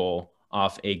nice goal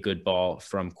off a good ball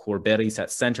from Korberis at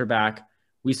center back.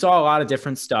 We saw a lot of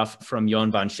different stuff from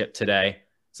Jon van Schip today.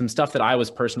 Some stuff that I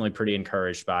was personally pretty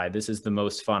encouraged by. This is the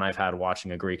most fun I've had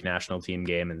watching a Greek national team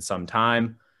game in some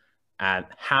time.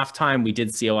 At halftime, we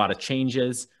did see a lot of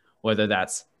changes, whether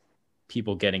that's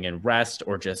people getting in rest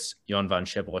or just Jon van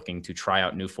Schip looking to try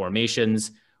out new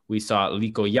formations. We saw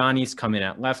Liko Yanis come in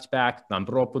at left back,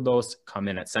 Lambropoulos come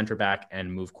in at center back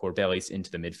and move Korbelis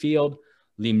into the midfield.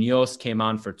 Limnios came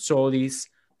on for Tsolis,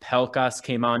 Pelkas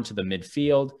came on to the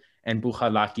midfield, and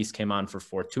Bouchalakis came on for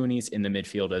Fortounis in the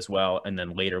midfield as well. And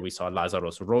then later we saw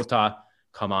Lazaros Rota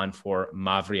come on for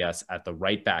Mavrias at the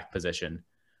right back position.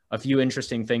 A few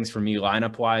interesting things for me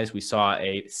lineup-wise. We saw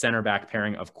a center back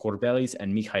pairing of Korbelis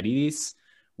and Michailidis,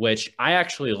 which I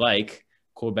actually like.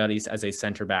 Korbelis as a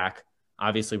center back.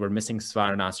 Obviously, we're missing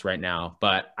Svarnas right now,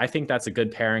 but I think that's a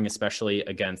good pairing, especially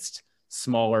against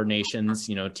smaller nations,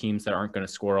 you know, teams that aren't going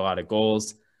to score a lot of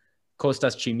goals.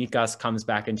 Kostas Tsimikas comes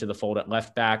back into the fold at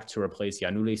left back to replace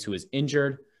Giannoulis, who is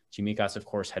injured. Tsimikas, of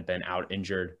course, had been out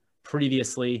injured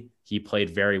previously. He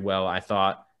played very well. I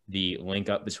thought the link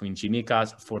up between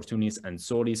Tsimikas, Fortounis, and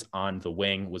Solis on the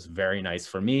wing was very nice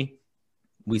for me.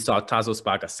 We saw Tazos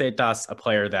Bagasetas, a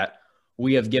player that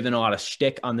we have given a lot of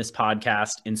shtick on this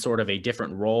podcast in sort of a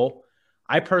different role.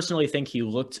 I personally think he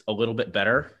looked a little bit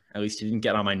better. At least he didn't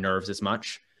get on my nerves as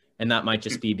much. And that might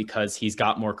just be because he's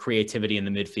got more creativity in the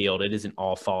midfield. It isn't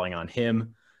all falling on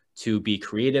him to be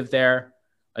creative there.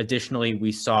 Additionally,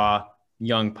 we saw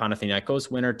young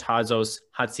Panathinaikos winner Tazos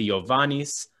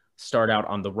Hatziovanis start out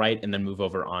on the right and then move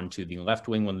over onto the left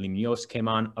wing when Limnios came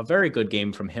on. A very good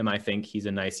game from him, I think. He's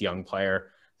a nice young player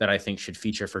that I think should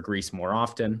feature for Greece more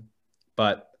often.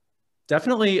 But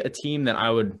definitely a team that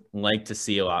I would like to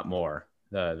see a lot more.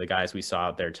 The guys we saw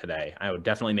out there today. I would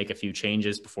definitely make a few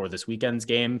changes before this weekend's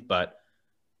game, but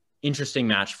interesting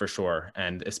match for sure.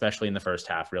 And especially in the first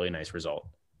half, really nice result.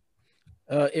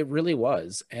 It really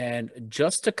was. And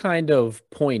just to kind of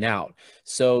point out,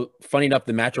 so funny enough,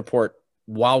 the match report,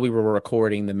 while we were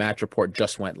recording, the match report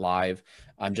just went live.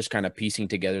 I'm just kind of piecing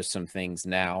together some things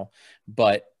now.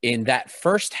 But in that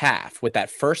first half, with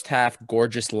that first half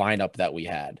gorgeous lineup that we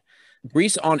had,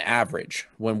 Greece, on average,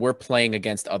 when we're playing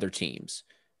against other teams,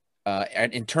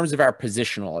 and in terms of our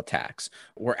positional attacks,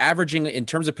 we're averaging, in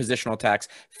terms of positional attacks,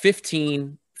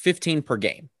 15 per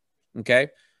game, okay?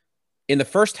 In the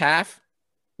first half,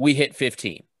 we hit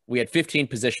 15. We had 15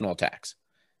 positional attacks.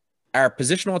 Our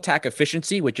positional attack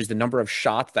efficiency, which is the number of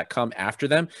shots that come after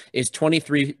them, is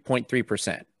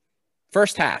 23.3%.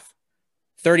 First half,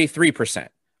 33%.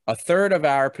 A third of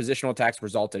our positional attacks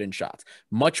resulted in shots.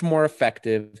 Much more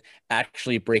effective,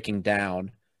 actually breaking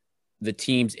down the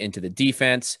teams into the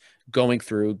defense, going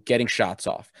through, getting shots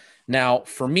off. Now,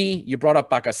 for me, you brought up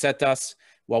Bakasetas.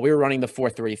 while we were running the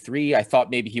 4-3-3, I thought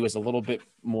maybe he was a little bit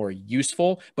more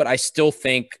useful, but I still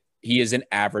think he is an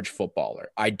average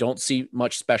footballer. I don't see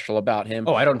much special about him.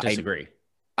 Oh, I don't disagree.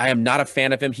 I am not a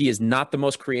fan of him. He is not the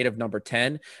most creative number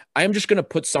 10. I am just going to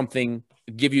put something,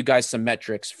 give you guys some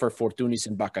metrics for Fortunis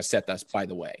and Bakasetas, by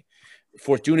the way.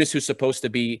 Fortunis, who's supposed to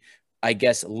be, I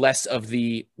guess, less of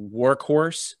the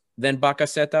workhorse than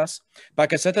Bakasetas.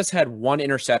 Bakasetas had 1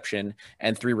 interception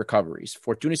and 3 recoveries.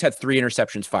 Fortunis had 3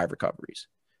 interceptions, 5 recoveries.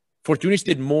 Fortunis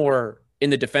did more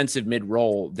in the defensive mid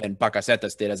role than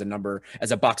Bakasetas did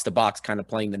as a box-to-box kind of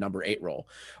playing the number 8 role.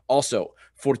 Also,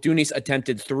 Fortunis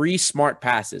attempted 3 smart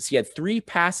passes. He had 3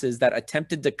 passes that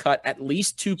attempted to cut at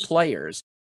least 2 players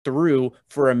through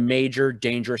for a major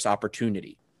dangerous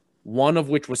opportunity, one of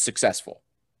which was successful.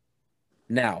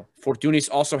 Now, Fortunis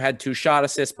also had 2 shot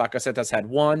assists. Bakasetas had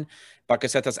 1.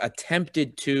 Bakasetas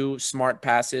attempted 2 smart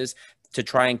passes to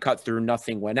try and cut through.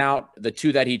 Nothing went out. The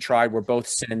 2 that he tried were both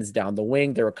sends down the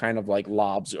wing. They were kind of like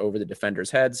lobs over the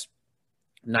defenders' heads,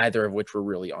 neither of which were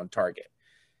really on target.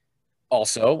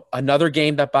 Also, another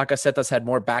game that Bakasetas had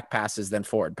more back passes than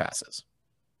forward passes.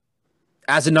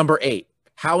 As a number 8,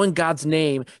 how in God's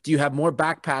name do you have more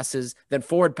back passes than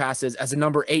forward passes as a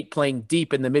number 8 playing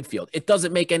deep in the midfield? It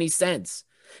doesn't make any sense.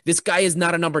 This guy is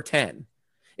not a number 10.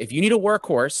 If you need a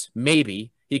workhorse,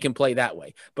 maybe he can play that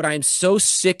way. But I am so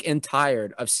sick and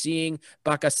tired of seeing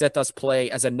Bakasetas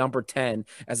play as a number 10,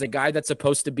 as a guy that's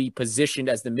supposed to be positioned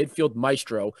as the midfield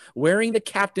maestro, wearing the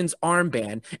captain's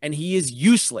armband, and he is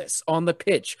useless on the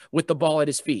pitch with the ball at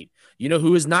his feet. You know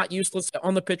who is not useless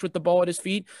on the pitch with the ball at his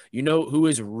feet? You know who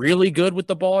is really good with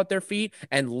the ball at their feet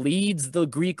and leads the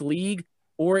Greek league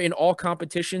or in all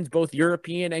competitions, both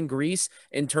European and Greece,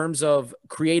 in terms of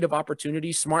creative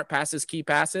opportunities, smart passes, key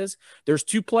passes? There's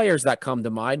 2 players that come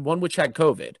to mind, one which had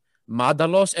COVID,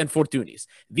 Madalos and Fortunis.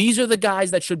 These are the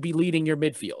guys that should be leading your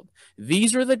midfield.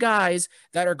 These are the guys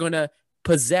that are going to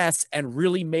possess and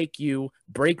really make you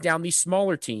break down these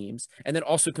smaller teams and then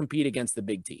also compete against the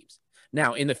big teams.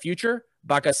 Now, in the future,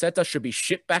 Bakasetas should be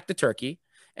shipped back to Turkey,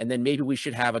 and then maybe we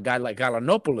should have a guy like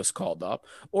Galanopoulos called up,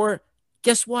 or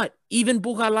guess what? Even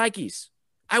Bouchalakis.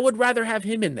 I would rather have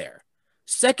him in there.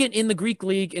 Second in the Greek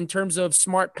league in terms of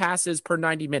smart passes per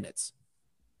 90 minutes.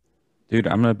 Dude,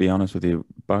 I'm going to be honest with you.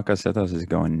 Bakasetas is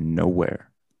going nowhere.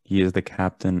 He is the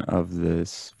captain of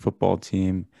this football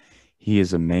team. He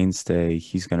is a mainstay.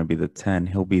 He's going to be the 10.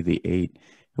 He'll be the 8.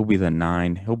 He'll be the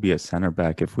 9. He'll be a center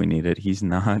back if we need it. He's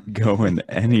not going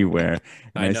anywhere.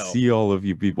 And I see all of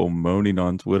you people moaning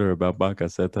on Twitter about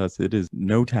Bakasetas. It is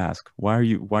no task. Why are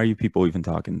you people even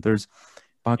talking? There's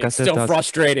Bakasetas. It's still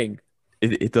frustrating.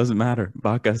 It doesn't matter.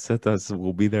 Bakasetas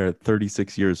will be there at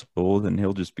 36 years old, and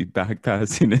he'll just be back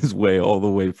passing his way all the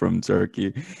way from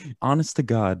Turkey. Honest to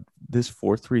God, this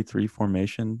 4-3-3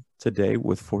 formation today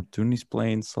with Fortunis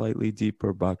playing slightly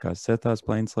deeper, Bakasetas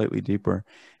playing slightly deeper,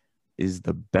 is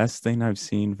the best thing I've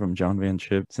seen from John Van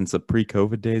Schip since the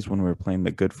pre-COVID days when we were playing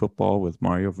the good football with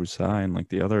Mario Vrusai and like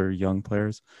the other young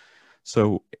players.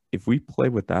 So if we play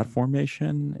with that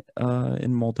formation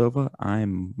in Moldova,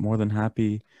 I'm more than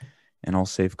happy, and I'll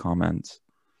save comments.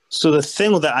 So the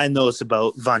thing that I noticed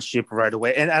about Van Schip right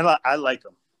away, and I like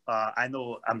him. I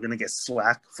know I'm going to get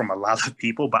slack from a lot of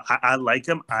people, but I like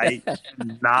him. I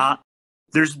not.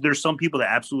 There's some people that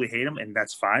absolutely hate him, and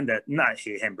that's fine. That not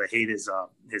hate him, but hate his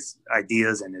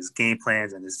ideas and his game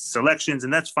plans and his selections,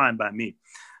 and that's fine by me.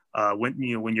 When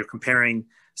you're comparing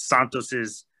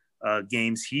Santos's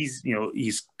games, he's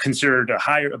considered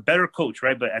a better coach,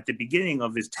 right? But at the beginning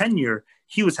of his tenure,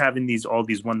 he was having all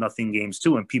these 1-0 games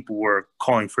too, and people were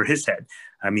calling for his head.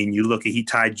 I mean, you look at, he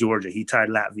tied Georgia, he tied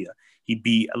Latvia. He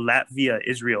beat Latvia,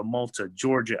 Israel, Malta,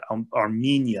 Georgia,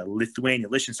 Armenia, Lithuania,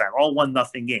 Liechtenstein, all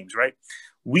 1-0 games, right?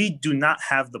 We do not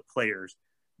have the players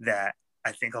that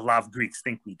I think a lot of Greeks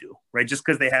think we do, right? Just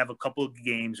because they have a couple of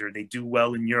games or they do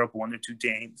well in Europe, 1 or 2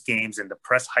 games, and the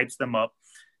press hypes them up,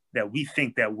 that we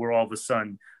think that we're all of a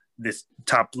sudden this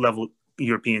top-level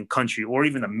European country or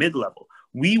even a mid-level.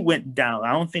 We went down.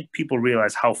 I don't think people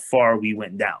realize how far we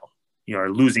went down,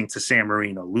 losing to San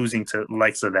Marino, losing to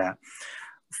likes of that.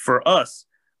 For us,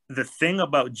 the thing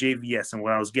about JVS and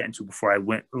what I was getting to before I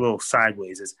went a little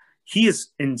sideways is he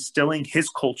is instilling his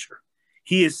culture.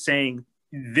 He is saying,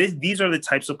 these are the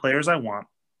types of players I want,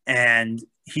 and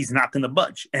he's not going to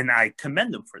budge. And I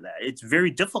commend him for that. It's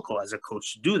very difficult as a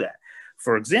coach to do that.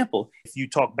 For example, if you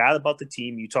talk bad about the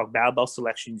team, you talk bad about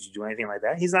selections, you do anything like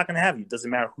that, he's not going to have you. It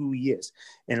doesn't matter who he is.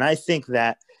 And I think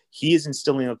that he is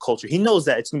instilling a culture. He knows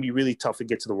that it's going to be really tough to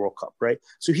get to the World Cup, right?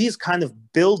 So he's kind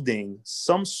of building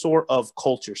some sort of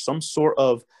culture, some sort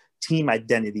of team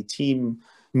identity, team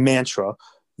mantra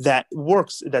that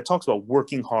talks about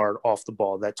working hard off the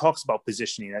ball, that talks about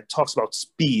positioning, that talks about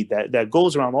speed, that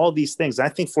goes around all these things. And I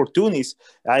think Fortunis,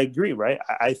 I agree, right?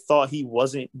 I thought he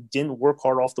didn't work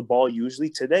hard off the ball usually.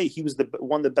 Today, he was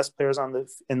one of the best players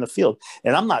in the field.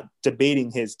 And I'm not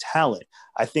debating his talent.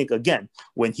 I think, again,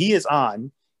 when he is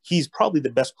on, he's probably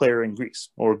the best player in Greece,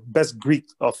 or best Greek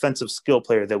offensive skill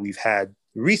player that we've had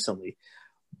recently.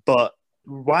 But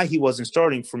why he wasn't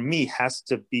starting for me has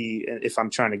to be, if I'm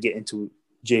trying to get into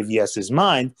JVS's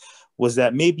mind, was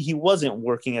that maybe he wasn't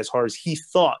working as hard as he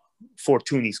thought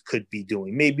Fortunis could be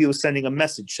doing. Maybe it was sending a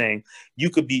message saying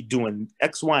you could be doing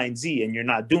X, Y, and Z, and you're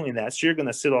not doing that, so you're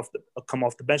going to come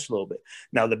off the bench a little bit.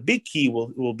 Now, the big key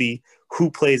will be who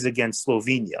plays against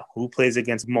Slovenia, who plays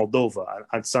against Moldova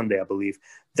on Sunday, I believe.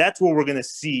 That's where we're going to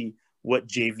see what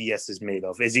JVS is made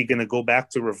of. Is he going to go back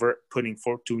to revert putting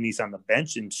Fortunis on the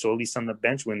bench and Solis on the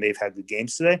bench when they've had the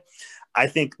games today? I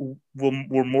think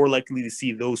we're more likely to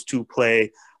see those two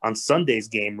play on Sunday's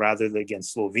game rather than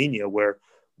against Slovenia, where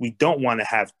we don't want to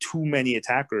have too many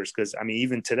attackers, because, I mean,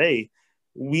 even today,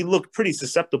 we looked pretty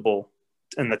susceptible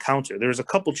in the counter. There's a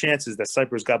couple chances that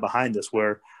Cyprus got behind us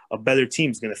where a better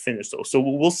team's going to finish those. So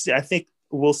we'll see. I think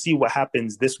we'll see what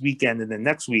happens this weekend and then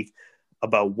next week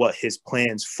about what his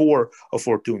plans for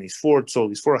Fortunis, for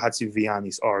Solis, for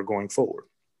Hatzivianis are going forward.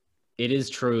 It is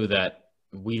true that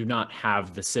we do not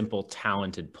have the simple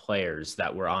talented players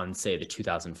that were on, say, the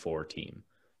 2004 team.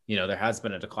 You know, there has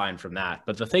been a decline from that.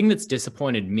 But the thing that's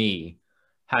disappointed me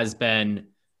has been,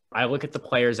 I look at the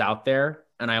players out there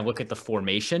and I look at the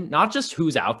formation, not just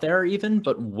who's out there even,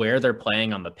 but where they're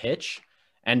playing on the pitch.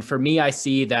 And for me, I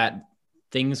see that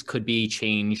things could be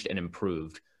changed and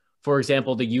improved. For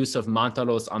example, the use of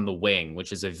Mantalos on the wing,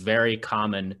 which is a very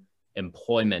common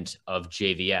employment of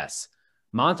JVS.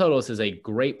 Mantalos is a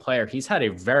great player. He's had a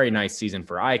very nice season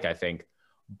for AEK, I think.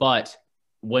 But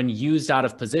when used out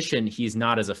of position, he's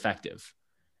not as effective.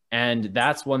 And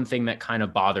that's one thing that kind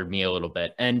of bothered me a little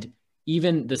bit. And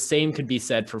even the same could be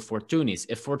said for Fortunis.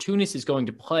 If Fortunis is going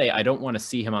to play, I don't want to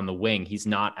see him on the wing. He's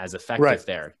not as effective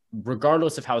there.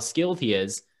 Regardless of how skilled he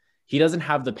is, he doesn't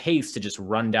have the pace to just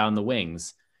run down the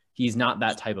wings. He's not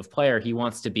that type of player. He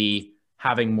wants to be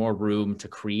having more room to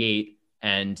create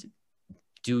and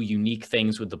do unique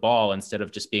things with the ball instead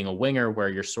of just being a winger where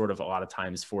you're sort of a lot of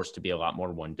times forced to be a lot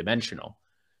more one-dimensional.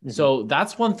 Mm-hmm. So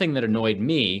that's one thing that annoyed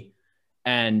me.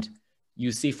 And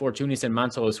you see Fortunis and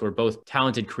Mantalos, who are both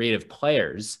talented, creative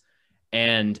players,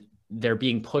 and they're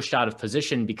being pushed out of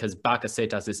position because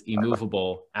Bakasetas is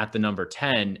immovable at the number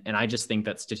 10. And I just think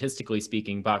that statistically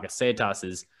speaking, Bakasetas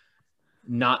is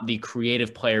not the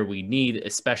creative player we need,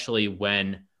 especially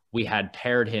when we had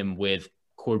paired him with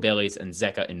Courbelis and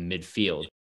Zeka in midfield.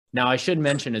 Now, I should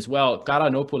mention as well,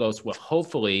 Garanopoulos will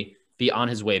hopefully be on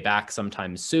his way back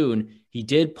sometime soon. He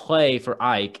did play for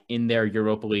AEK in their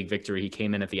Europa League victory. He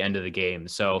came in at the end of the game.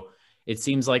 So it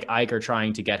seems like AEK are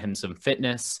trying to get him some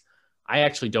fitness. I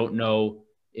actually don't know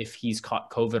if he's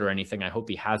caught COVID or anything. I hope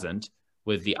he hasn't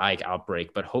with the AEK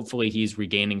outbreak, but hopefully he's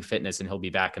regaining fitness and he'll be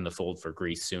back in the fold for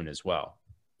Greece soon as well.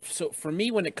 So for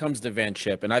me, when it comes to Van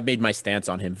Chip, and I've made my stance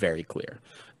on him very clear,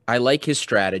 I like his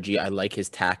strategy. I like his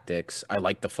tactics. I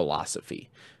like the philosophy.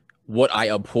 What I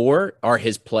abhor are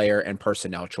his player and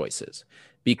personnel choices,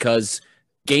 because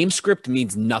game script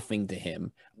means nothing to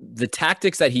him. The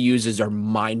tactics that he uses are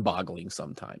mind-boggling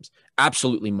sometimes,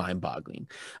 absolutely mind-boggling.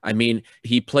 I mean,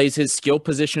 he plays his skill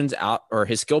positions out, or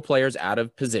his skill players out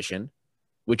of position,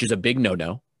 which is a big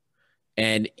no-no.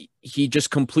 And he just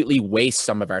completely wastes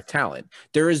some of our talent.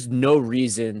 There is no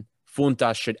reason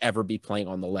Funtas should ever be playing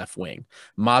on the left wing.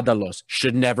 Madalos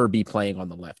should never be playing on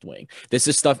the left wing. This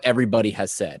is stuff everybody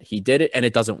has said. He did it, and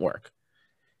it doesn't work.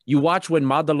 You watch when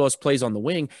Madalos plays on the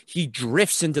wing, he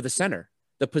drifts into the center.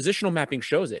 The positional mapping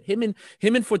shows it. Him and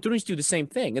Fortunis do the same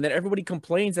thing, and then everybody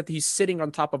complains that he's sitting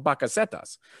on top of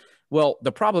Bakasetas. Well,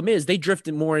 the problem is they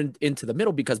drifted more into the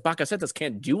middle because Bakasetas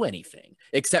can't do anything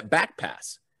except back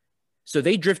pass. So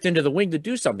they drift into the wing to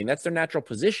do something. That's their natural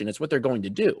position. It's what they're going to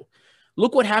do.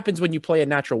 Look what happens when you play a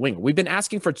natural winger. We've been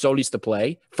asking for Solis to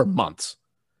play for months.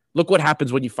 Look what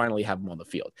happens when you finally have him on the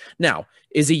field. Now,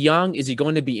 is he young? Is he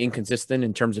going to be inconsistent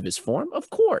in terms of his form? Of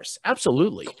course,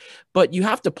 absolutely. But you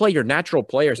have to play your natural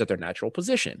players at their natural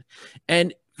position.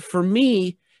 And for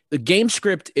me, the game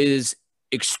script is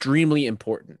extremely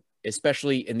important,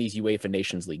 especially in these UEFA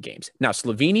Nations League games. Now,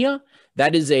 Slovenia,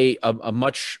 that is a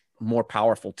much more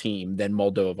powerful team than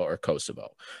Moldova or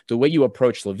Kosovo. The way you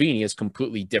approach Slovenia is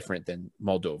completely different than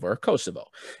Moldova or Kosovo.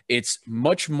 It's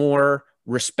much more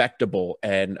respectable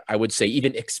and I would say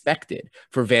even expected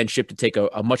for Van Schip to take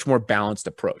a much more balanced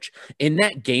approach. In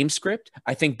that game script,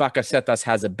 I think Bakasetas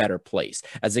has a better place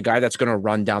as a guy that's going to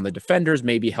run down the defenders,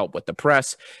 maybe help with the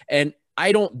press. And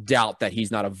I don't doubt that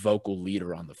he's not a vocal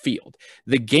leader on the field.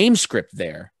 The game script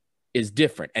there is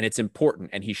different and it's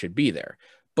important and he should be there.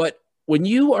 But when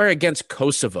you are against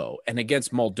Kosovo and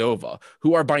against Moldova,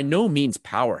 who are by no means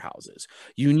powerhouses,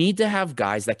 you need to have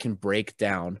guys that can break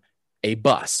down a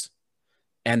bus.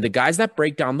 And the guys that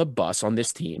break down the bus on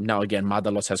this team, now again,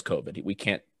 Madalos has COVID. We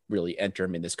can't really enter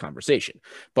him in this conversation.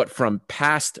 But from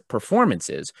past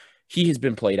performances, he has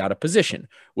been played out of position,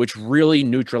 which really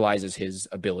neutralizes his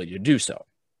ability to do so.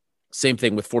 Same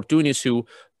thing with Fortunius, who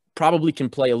probably can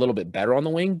play a little bit better on the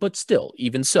wing, but still,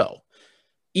 even so.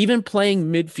 Even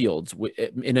playing midfields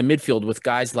in a midfield with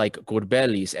guys like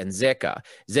Gurbelis and Zeka.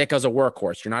 Zeka's a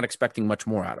workhorse. You're not expecting much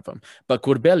more out of him. But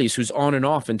Gurbelis, who's on and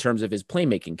off in terms of his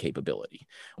playmaking capability.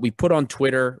 We put on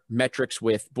Twitter metrics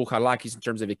with Bouchalakis in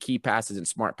terms of the key passes and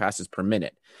smart passes per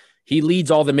minute. He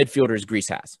leads all the midfielders Greece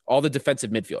has, all the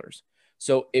defensive midfielders.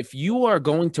 So if you are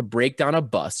going to break down a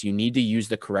bus, you need to use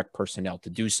the correct personnel to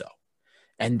do so.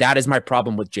 And that is my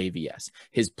problem with JVS.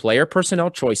 His player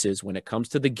personnel choices when it comes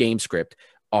to the game script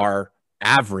are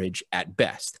average at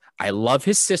best. I love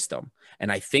his system.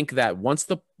 And I think that once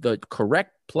the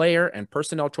correct player and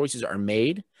personnel choices are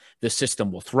made, the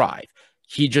system will thrive.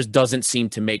 He just doesn't seem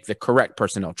to make the correct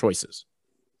personnel choices.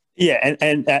 Yeah,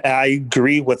 and I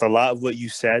agree with a lot of what you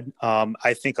said.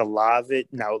 I think a lot of it,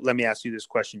 now let me ask you this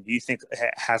question. Do you think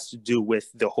it has to do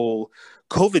with the whole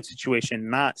COVID situation,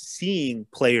 not seeing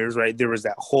players, right? There was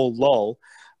that whole lull.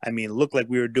 I mean, it looked like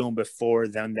we were doing before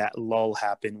then that lull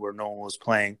happened where no one was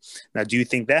playing. Now, do you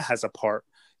think that has a part?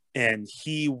 And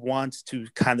he wants to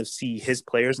kind of see his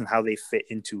players and how they fit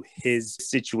into his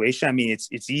situation. I mean,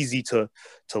 it's easy to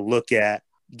look at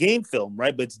game film,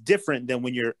 right? But it's different than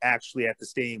when you're actually at the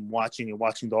stadium watching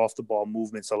the off the ball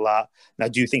movements a lot. Now,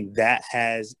 do you think that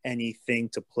has anything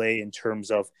to play in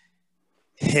terms of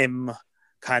him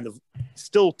kind of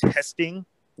still testing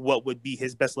what would be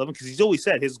his best 11? Because he's always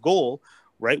said his goal,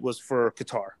 right, was for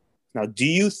Qatar. Now, do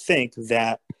you think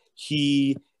that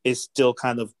he is still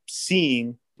kind of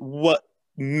seeing what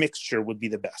mixture would be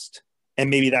the best? And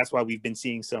maybe that's why we've been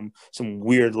seeing some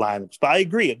weird lineups. But I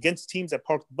agree, against teams that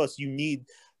park the bus, you need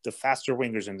the faster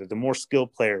wingers in there, the more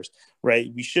skilled players,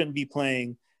 right? We shouldn't be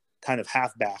playing kind of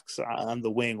halfbacks on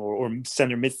the wing or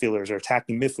center midfielders or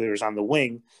attacking midfielders on the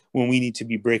wing when we need to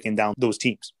be breaking down those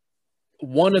teams.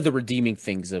 One of the redeeming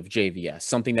things of JVS,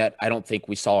 something that I don't think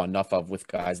we saw enough of with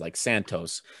guys like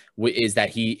Santos, is that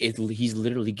he's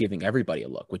literally giving everybody a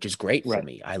look, which is great for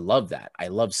me. I love that. I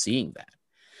love seeing that.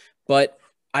 But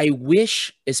I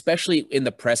wish, especially in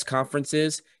the press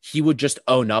conferences, he would just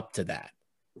own up to that.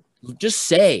 Just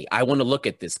say, I want to look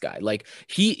at this guy. Like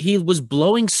he was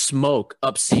blowing smoke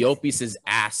up Siopis's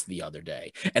ass the other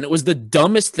day. And it was the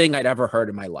dumbest thing I'd ever heard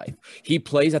in my life. He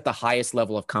plays at the highest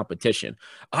level of competition.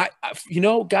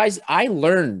 Guys, I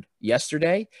learned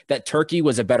yesterday that Turkey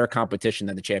was a better competition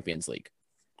than the Champions League.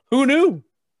 Who knew?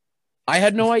 I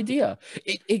had no idea.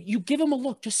 You give him a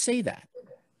look. Just say that.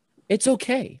 It's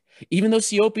okay. Even though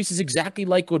Siopis is exactly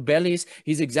like Gurbelis,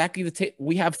 he's exactly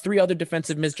we have three other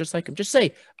defensive mids just like him. Just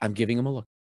say, I'm giving him a look.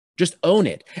 Just own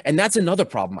it. And that's another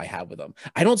problem I have with him.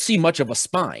 I don't see much of a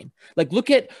spine. Like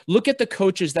look at the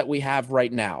coaches that we have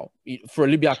right now for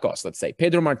Olympiacos, let's say,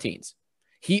 Pedro Martins.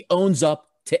 He owns up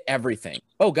to everything.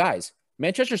 Oh, guys,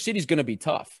 Manchester City's going to be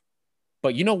tough.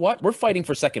 But you know what? We're fighting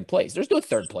for second place. There's no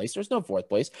third place. There's no fourth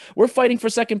place. We're fighting for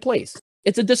second place.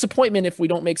 It's a disappointment if we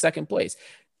don't make second place.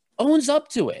 Owns up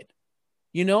to it,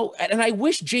 and I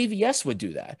wish JVS would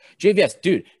do that. JVS,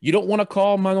 dude, you don't want to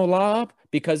call Manola up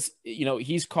because,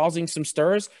 he's causing some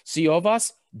stirs.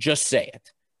 Siovas, just say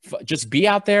it. Just be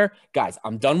out there. Guys,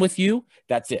 I'm done with you.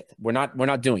 That's it. We're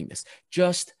not doing this.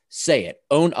 Just say it.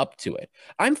 Own up to it.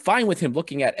 I'm fine with him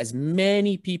looking at as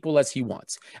many people as he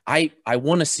wants. I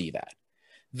want to see that.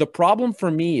 The problem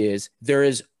for me is there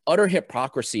is utter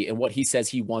hypocrisy in what he says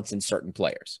he wants in certain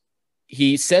players.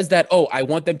 He says that, I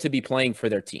want them to be playing for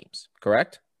their teams,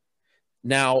 correct?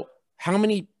 Now, how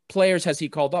many players has he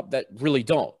called up that really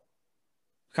don't?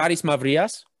 Charis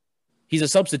Mavrias, he's a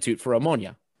substitute for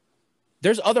Omonia.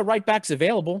 There's other right backs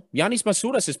available. Yanis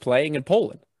Masouras is playing in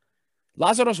Poland.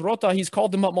 Lazaros Rota, he's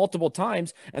called him up multiple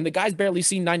times, and the guy's barely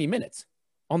seen 90 minutes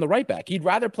on the right back. He'd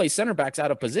rather play center backs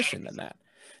out of position than that.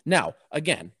 Now,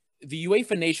 again, the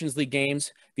UEFA Nations League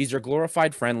games, these are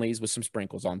glorified friendlies with some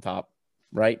sprinkles on top,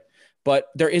 right? But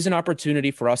there is an opportunity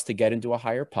for us to get into a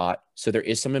higher pot, so there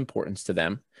is some importance to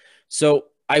them. So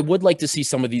I would like to see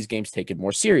some of these games taken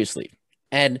more seriously.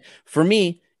 And for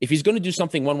me, if he's going to do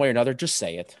something one way or another, just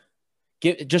say it.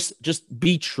 Just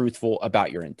be truthful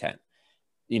about your intent.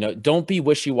 Don't be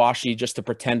wishy-washy just to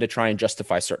pretend to try and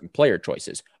justify certain player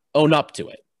choices. Own up to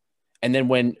it. And then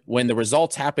when the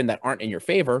results happen that aren't in your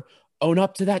favor, own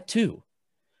up to that too.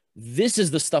 This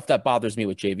is the stuff that bothers me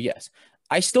with JVS.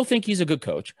 I still think he's a good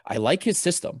coach. I like his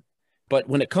system. But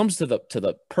when it comes to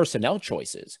the personnel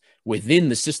choices within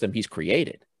the system he's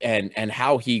created and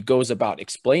how he goes about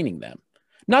explaining them,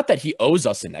 not that he owes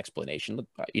us an explanation.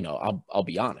 I'll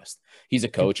be honest. He's a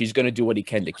coach. He's going to do what he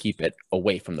can to keep it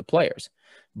away from the players.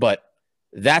 But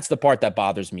that's the part that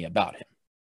bothers me about him.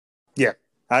 Yeah,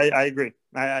 I agree.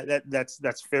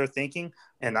 That's fair thinking,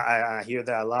 and I hear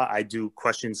that a lot. I do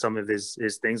question some of his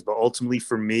things, but ultimately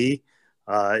for me,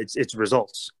 it's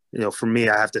results. For me,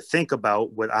 I have to think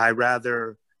about, would I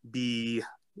rather be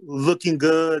looking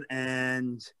good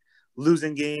and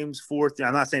losing games fourth?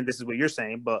 I'm not saying this is what you're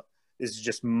saying, but this is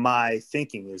just my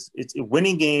thinking. It's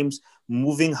winning games,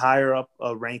 moving higher up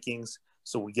rankings,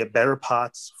 so we get better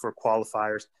pots for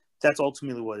qualifiers. That's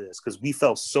ultimately what it is, because we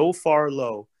fell so far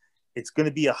low. It's going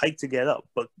to be a hike to get up,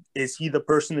 but is he the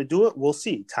person to do it? We'll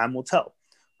see. Time will tell,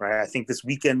 right? I think this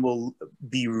weekend will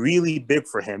be really big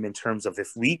for him in terms of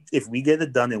if we get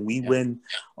it done and we win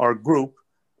our group,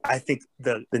 I think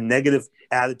the negative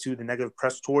attitude, the negative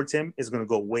press towards him is going to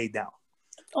go way down.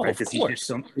 Oh, right? Of course.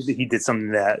 He did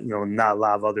something that not a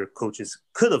lot of other coaches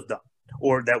could have done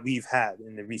or that we've had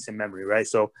in the recent memory, right?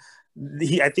 So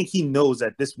I think he knows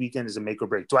that this weekend is a make or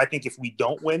break. So I think if we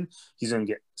don't win, he's going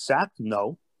to get sacked.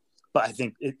 No. But I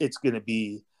think it's going to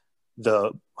be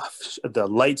the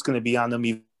light's going to be on them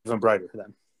even brighter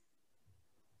then.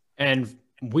 And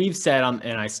we've said,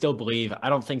 and I still believe, I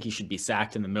don't think he should be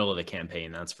sacked in the middle of the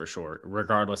campaign. That's for sure,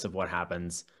 regardless of what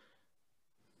happens.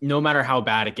 No matter how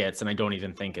bad it gets, and I don't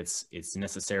even think it's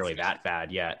necessarily that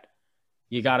bad yet.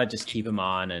 You got to just keep him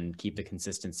on and keep the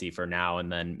consistency for now.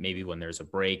 And then maybe when there's a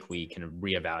break, we can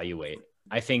reevaluate.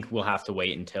 I think we'll have to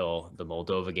wait until the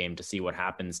Moldova game to see what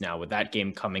happens now. With that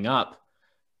game coming up,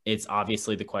 it's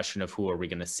obviously the question of who are we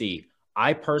going to see.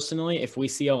 I personally, if we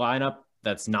see a lineup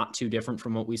that's not too different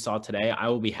from what we saw today, I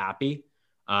will be happy.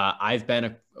 I've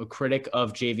been a critic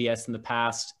of JVS in the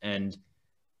past, and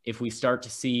if we start to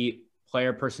see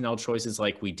player personnel choices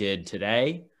like we did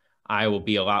today, I will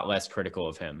be a lot less critical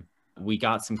of him. We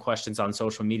got some questions on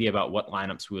social media about what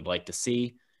lineups we would like to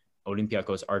see.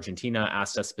 Olympiacos Argentina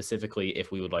asked us specifically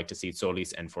if we would like to see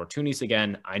Solis and Fortunis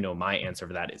again. I know my answer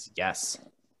for that is yes.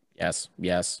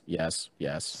 Yes.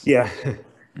 Yeah.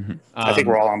 I think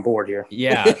we're all on board here.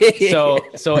 Yeah.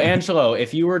 So Angelo,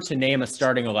 if you were to name a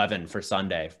starting 11 for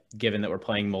Sunday, given that we're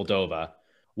playing Moldova,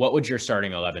 what would your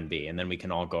starting 11 be? And then we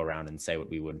can all go around and say what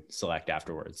we would select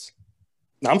afterwards.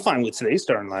 I'm fine with today's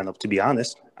starting lineup, to be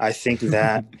honest. I think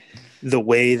that the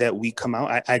way that we come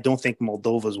out, I don't think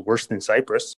Moldova is worse than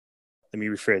Cyprus. Let me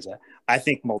rephrase that. I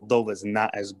think Moldova is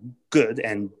not as good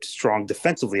and strong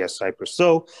defensively as Cyprus.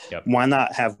 So Why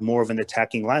not have more of an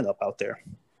attacking lineup out there,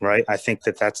 right? I think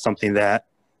that that's something that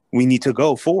we need to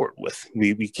go forward with.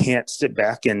 We can't sit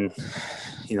back and,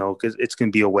 because it's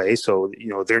going to be away. So,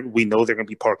 we know they're going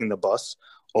to be parking the bus.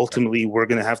 Ultimately, we're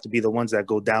going to have to be the ones that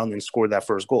go down and score that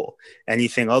first goal.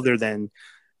 Anything other than,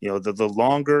 the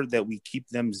longer that we keep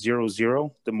them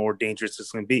 0-0, the more dangerous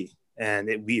it's going to be. And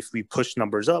if we push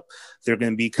numbers up, they're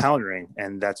going to be countering.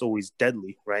 And that's always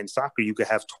deadly, right? In soccer, you could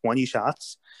have 20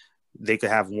 shots. They could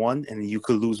have one, and you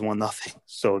could lose 1-0.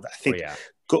 So I think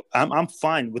I'm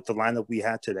fine with the lineup we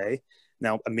had today.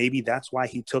 Now, maybe that's why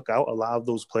he took out a lot of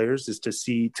those players, is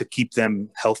to keep them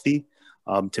healthy,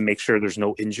 to make sure there's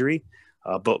no injury.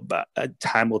 But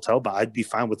time will tell, but I'd be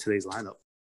fine with today's lineup.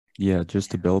 Yeah,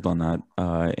 just to build on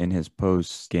that, in his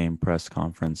post-game press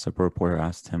conference, a reporter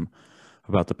asked him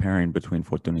about the pairing between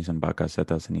Fortunis and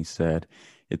Bakasetas, and he said,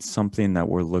 it's something that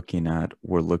we're looking at.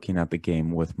 We're looking at the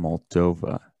game with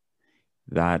Moldova.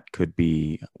 That could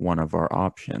be one of our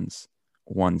options.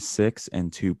 1-6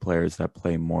 and 2 players that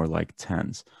play more like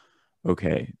 10s.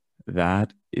 Okay,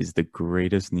 that is the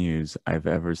greatest news I've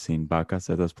ever seen.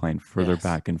 Bakasetas playing further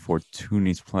back and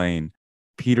Fortunis playing.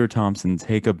 Peter Thompson,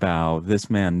 take a bow. This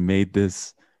man made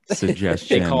this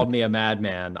suggestion. They called me a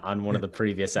madman on one of the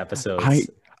previous episodes.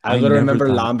 I literally remember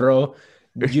Lambro.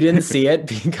 You didn't see it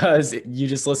because you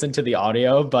just listened to the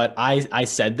audio, but I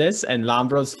said this, and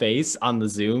Lambro's face on the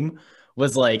Zoom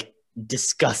was like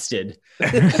disgusted.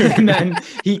 And then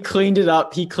he cleaned it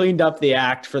up. He cleaned up the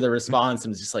act for the response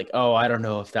and was just like, oh, I don't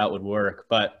know if that would work.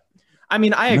 But I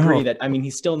mean, I agree that,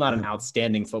 he's still not an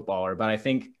outstanding footballer, but I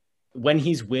think when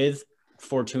he's with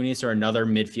Fortunis or another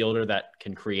midfielder that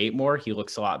can create more, he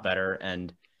looks a lot better,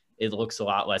 and it looks a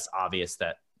lot less obvious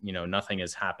that, nothing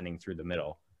is happening through the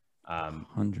middle.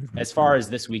 100%. As far as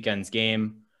this weekend's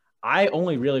game, I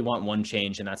only really want one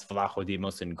change, and that's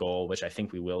Vlachodimos in goal, which I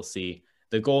think we will see.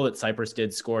 The goal that Cyprus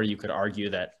did score, you could argue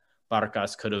that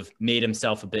Barkas could have made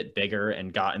himself a bit bigger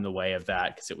and got in the way of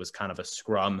that because it was kind of a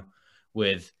scrum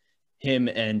with him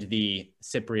and the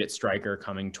Cypriot striker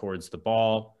coming towards the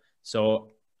ball.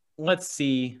 So let's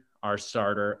see our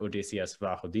starter, Odysseas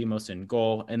Vlachodimos, in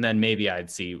goal, and then maybe I'd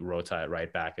see Rota at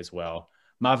right back as well.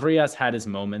 Mavrias had his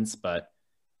moments, but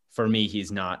for me,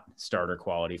 he's not starter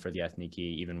quality for the Ethniki,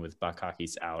 even with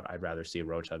Bakakis out. I'd rather see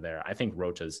Rota there. I think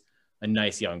Rota's a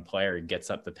nice young player. He gets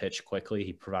up the pitch quickly.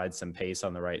 He provides some pace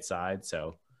on the right side.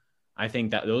 So I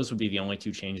think that those would be the only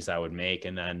two changes I would make.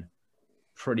 And then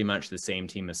pretty much the same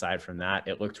team aside from that.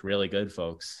 It looked really good,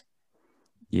 folks.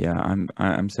 Yeah,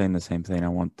 I'm saying the same thing. I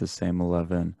want the same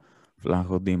 11.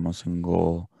 Vlachodimos in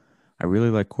goal. I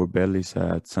really like Corbelis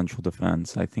at central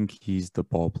defense. I think he's the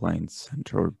ball-playing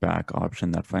center back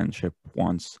option that Friendship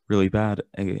wants really bad.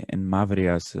 And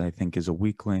Mavrias, I think, is a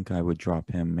weak link. I would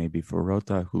drop him maybe for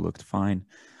Rota, who looked fine.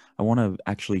 I want to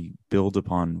actually build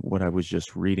upon what I was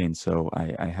just reading. So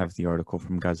I have the article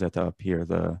from Gazeta up here,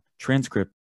 the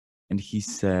transcript, and he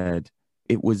said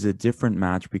it was a different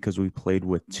match because we played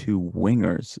with two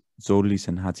wingers, Zolis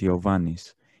and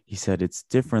Hatziovanis. He said it's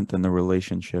different than the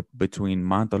relationship between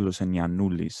Mantalos and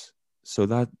Giannoulis. So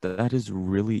that is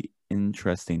really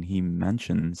interesting. He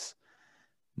mentions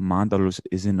Mantalos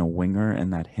isn't a winger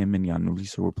and that him and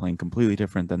Giannoulis were playing completely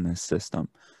different than this system.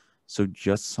 So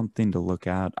just something to look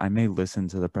at. I may listen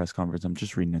to the press conference. I'm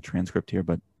just reading a transcript here,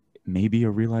 but maybe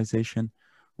a realization.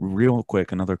 Real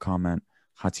quick, another comment.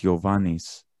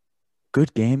 Hatziovanis,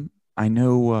 good game. I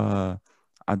know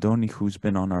Adoni, who's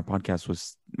been on our podcast,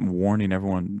 was warning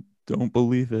everyone, don't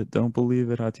believe it.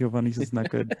 Hatziovanis is not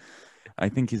good. I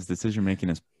think his decision-making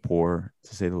is poor,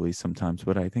 to say the least, sometimes.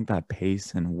 But I think that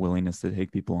pace and willingness to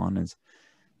take people on is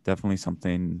definitely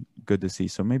something good to see.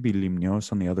 So maybe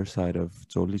Limnios on the other side of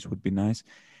Zolis would be nice.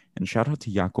 And shout out to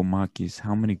Giacomakis.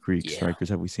 How many Greek strikers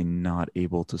have we seen not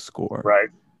able to score? Right.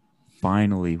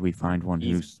 Finally, we find one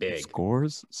who big.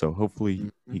 scores. So hopefully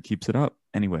he keeps it up.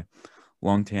 Anyway,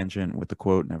 long tangent with the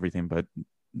quote and everything, but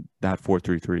that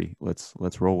 4-3-3,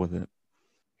 let's roll with it.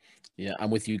 Yeah, I'm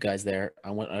with you guys there.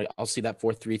 I'll see that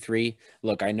 4-3-3.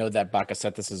 Look, I know that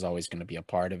Bakasetas is always going to be a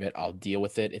part of it. I'll deal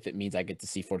with it. If it means I get to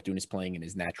see Fortounis playing in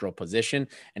his natural position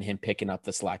and him picking up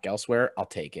the slack elsewhere, I'll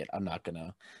take it. I'm not going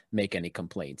to make any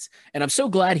complaints. And I'm so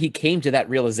glad he came to that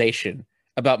realization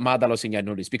about Mantalos and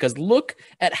Giannoulis, because look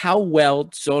at how well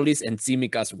Solis and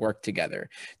Tsimikas work together.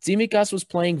 Tsimikas was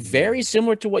playing very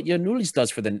similar to what Giannoulis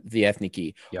does for the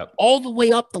Ethniki. Yep. All the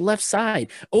way up the left side,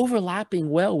 overlapping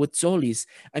well with Solis.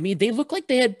 I mean, they look like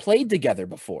they had played together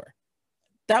before.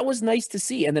 That was nice to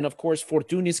see. And then, of course,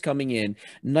 Fortounis coming in,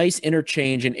 nice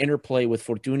interchange and interplay with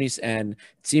Fortounis and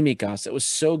Tsimikas. It was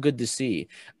so good to see.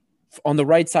 On the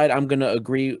right side, I'm going to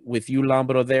agree with you,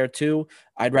 Lambro, there too.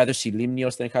 I'd rather see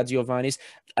Limnios than Hatziovanis.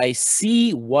 I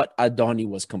see what Adoni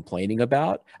was complaining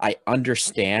about. I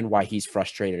understand why he's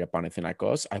frustrated at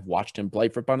Panathinaikos. I've watched him play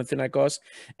for Panathinaikos.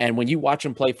 And when you watch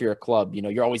him play for your club, you know,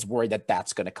 you're always worried that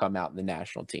that's going to come out in the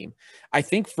national team. I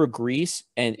think for Greece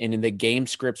and in the game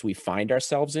scripts we find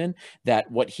ourselves in, that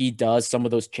what he does, some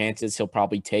of those chances he'll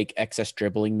probably take, excess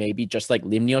dribbling maybe, just like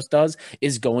Limnios does,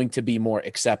 is going to be more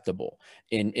acceptable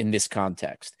in this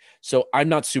context. So I'm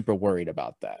not super worried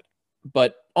about that.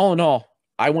 But all in all,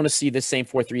 I want to see this same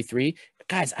 4-3-3.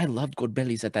 Guys, I loved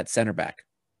Godbelis at that center back.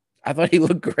 I thought he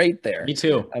looked great there. Me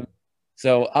too.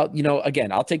 So,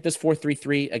 I'll take this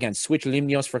 4-3-3. Again, switch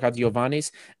Limnios for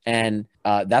Hatziovanis, and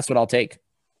that's what I'll take.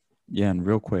 Yeah, and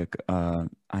real quick,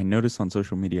 I noticed on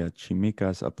social media,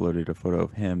 Chimikas uploaded a photo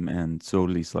of him and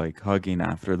Solis like hugging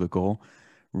after the goal.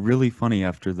 Really funny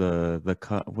after the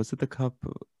cup. Was it the cup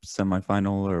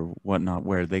semifinal or whatnot,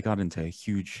 where they got into a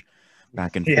huge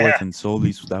back and forth, and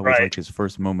Solis, that was like his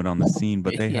first moment on the scene,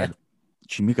 but they had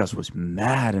Chimikas was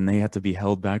mad and they had to be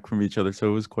held back from each other. So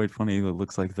it was quite funny. It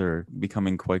looks like they're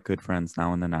becoming quite good friends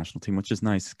now in the national team, which is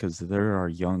nice because there are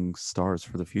young stars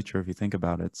for the future if you think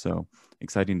about it. So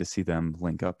exciting to see them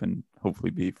link up and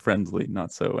hopefully be friendly,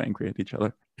 not so angry at each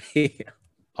other.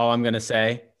 All I'm going to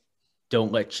say,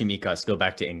 don't let Chimikas go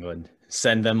back to England.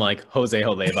 Send them like Jose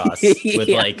Olivas with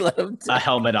like a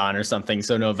helmet on or something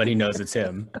so nobody knows it's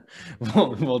him.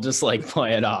 We'll just like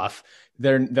play it off.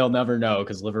 They'll never know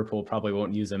because Liverpool probably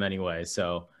won't use him anyway.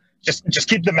 So just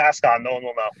keep the mask on. No one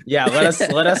will know. Yeah,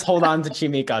 let us hold on to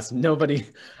Chimikas. Nobody.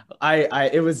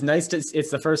 It was nice to.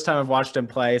 It's the first time I've watched him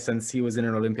play since he was in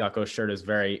an Olympiacos shirt. It was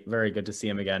very, very good to see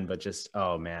him again. But just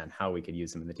oh man, how we could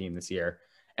use him in the team this year.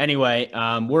 Anyway,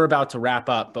 we're about to wrap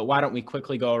up, but why don't we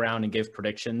quickly go around and give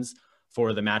predictions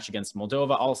for the match against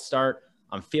Moldova. I'll start.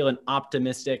 I'm feeling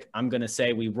optimistic. I'm going to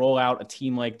say we roll out a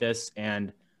team like this,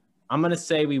 and I'm going to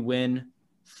say we win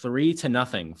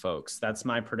 3-0, folks. That's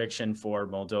my prediction for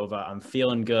Moldova. I'm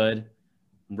feeling good.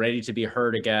 I'm ready to be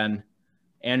heard again.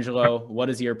 Angelo, what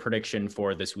is your prediction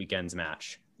for this weekend's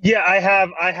match? Yeah, I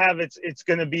have. It's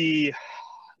going to be,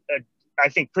 I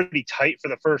think, pretty tight for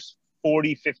the first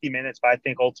 40, 50 minutes, but I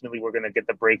think ultimately we're going to get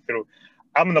the breakthrough.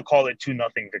 I'm going to call it 2-0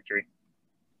 victory.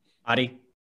 Adi?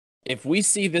 If we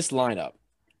see this lineup,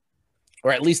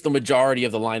 or at least the majority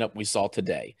of the lineup we saw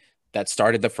today that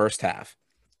started the first half,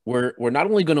 we're not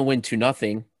only going to win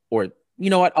 2-0, or you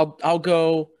know what,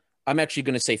 I'm actually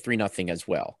going to say 3-0 as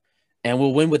well. And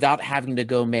we'll win without having to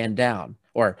go man down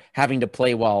or having to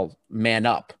play while man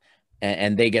up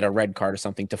and they get a red card or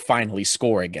something to finally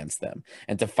score against them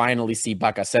and to finally see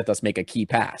Bakasetas make a key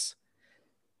pass.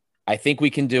 I think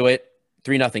we can do it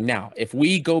 3-0. Now, if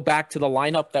we go back to the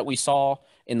lineup that we saw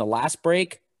in the last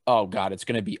break, oh God, it's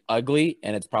going to be ugly,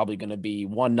 and it's probably going to be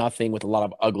 1-0 with a lot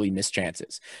of ugly missed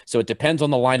chances. So it depends on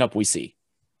the lineup we see.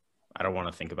 I don't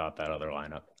want to think about that other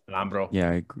lineup. Lambro?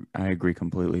 Yeah, I agree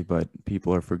completely, but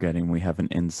people are forgetting we have an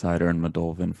insider in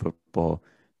Moldovan football.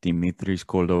 Dimitris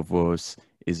Koldovos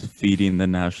is feeding the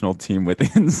national team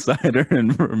with insider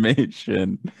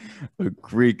information. A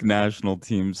Greek national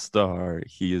team star.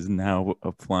 He is now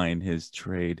applying his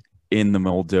trade in the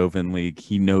Moldovan league.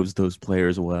 He knows those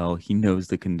players well. He knows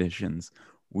the conditions.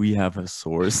 We have a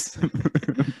source.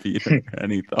 Peter,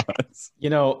 any thoughts? You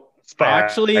know,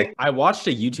 I watched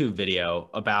a YouTube video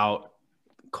about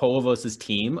Kolovos's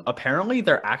team. Apparently,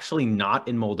 they're actually not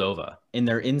in Moldova, and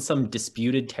they're in some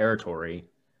disputed territory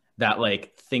that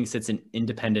like thinks it's an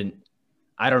independent.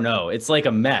 I don't know. It's like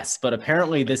a mess, but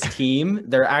apparently this team,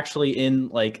 they're actually in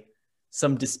like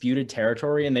some disputed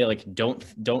territory, and they like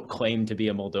don't claim to be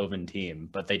a Moldovan team,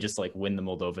 but they just like win the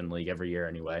Moldovan league every year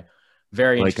anyway.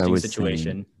 Very interesting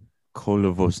situation.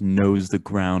 Kolovos knows the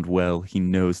ground well. He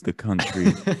knows the country.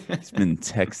 He's been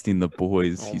texting the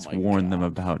boys. He's warned them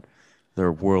about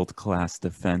their world-class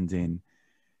defending.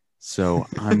 So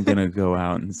I'm going to go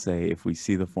out and say if we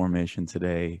see the formation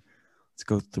today, let's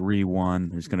go 3-1.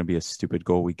 There's going to be a stupid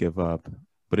goal we give up.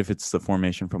 But if it's the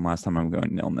formation from last time, I'm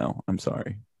going 0-0. I'm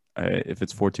sorry. If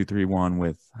it's 4-2-3-1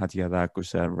 with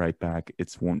Hatiadakos at right back,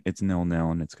 it's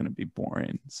 0-0 and it's going to be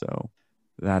boring. So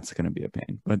that's going to be a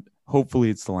pain. But hopefully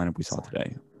it's the lineup we saw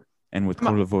today. And with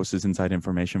Kolovos' inside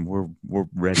information, we're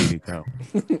ready to go.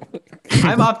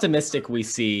 I'm optimistic we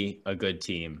see a good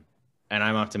team, and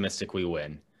I'm optimistic we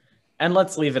win. And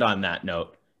let's leave it on that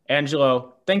note.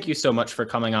 Angelo, thank you so much for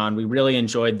coming on. We really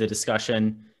enjoyed the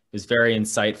discussion. It was very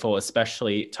insightful,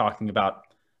 especially talking about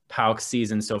PAOK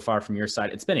season so far from your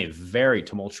side. It's been a very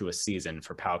tumultuous season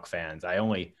for PAOK fans. I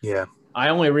only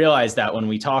realized that when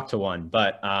we talked to one,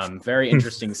 but very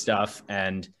interesting stuff.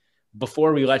 And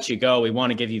before we let you go, we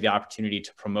want to give you the opportunity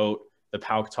to promote the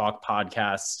PAOK Talk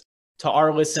podcast. To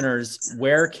our listeners,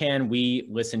 where can we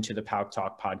listen to the PAOK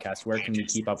Talk podcast? Where can we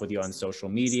keep up with you on social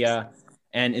media?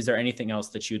 And is there anything else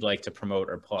that you'd like to promote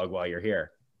or plug while you're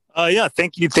here? Yeah,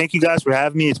 thank you guys for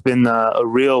having me. It's been a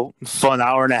real fun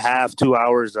hour and a half, 2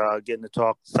 hours getting to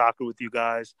talk soccer with you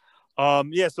guys.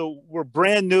 So we're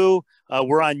brand new.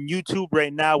 We're on YouTube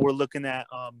right now. We're looking at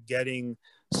getting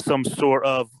some sort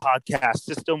of podcast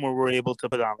system where we're able to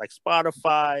put on like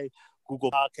Spotify,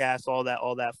 Google Podcasts, all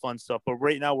that fun stuff. But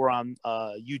right now we're on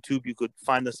YouTube. You could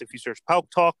find us if you search PAOK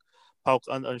Talk,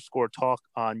 PAOK_Talk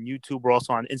on YouTube. We're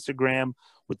also on Instagram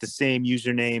with the same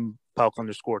username,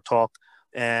 PAOK_Talk.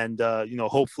 And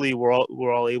hopefully we're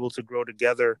all able to grow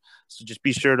together. So just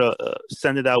be sure to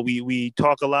send it out. We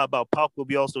talk a lot about PAOK, but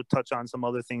we also touch on some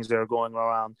other things that are going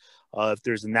around. If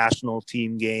there's a national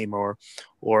team game, or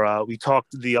we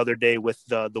talked the other day with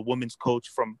the women's coach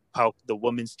from PAOK, the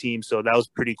women's team. So that was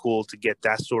pretty cool to get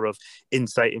that sort of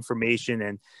insight information.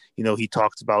 And he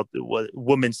talked about what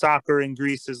women's soccer in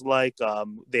Greece is like.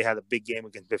 They had a big game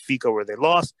against Benfica where they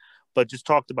lost, but just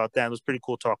talked about that. It was pretty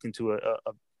cool talking to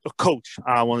a coach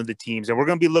on one of the teams, and we're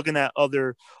going to be looking at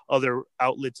other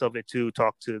outlets of it too.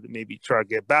 Talk to maybe try to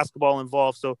get basketball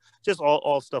involved. So just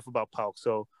all stuff about PAOK.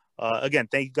 So again,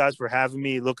 thank you guys for having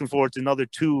me. Looking forward to another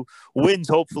 2 wins.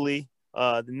 Hopefully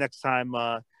the next time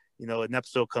an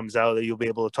episode comes out, that you'll be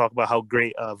able to talk about how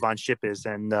great Von Schip is,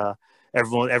 and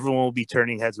everyone will be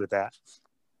turning heads with that.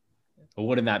 Well,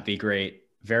 wouldn't that be great?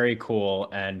 Very cool.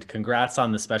 And congrats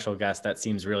on the special guest. That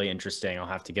seems really interesting. I'll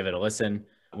have to give it a listen.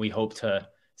 We hope to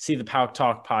see the PAOK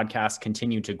Talk podcast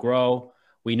continue to grow.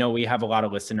 We know we have a lot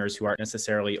of listeners who aren't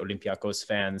necessarily Olympiacos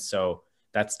fans, so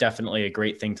that's definitely a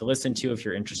great thing to listen to if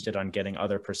you're interested on getting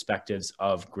other perspectives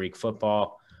of Greek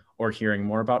football or hearing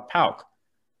more about PAOK.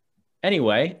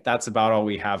 Anyway, that's about all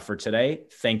we have for today.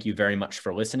 Thank you very much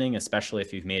for listening, especially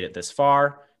if you've made it this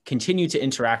far. Continue to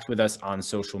interact with us on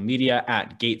social media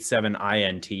at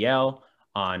Gate7INTL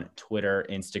on Twitter,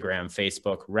 Instagram,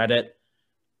 Facebook, Reddit.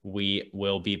 We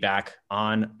will be back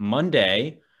on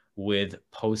Monday with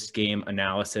post-game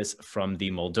analysis from the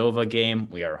Moldova game.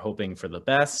 We are hoping for the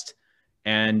best.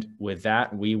 And with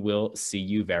that, we will see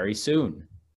you very soon.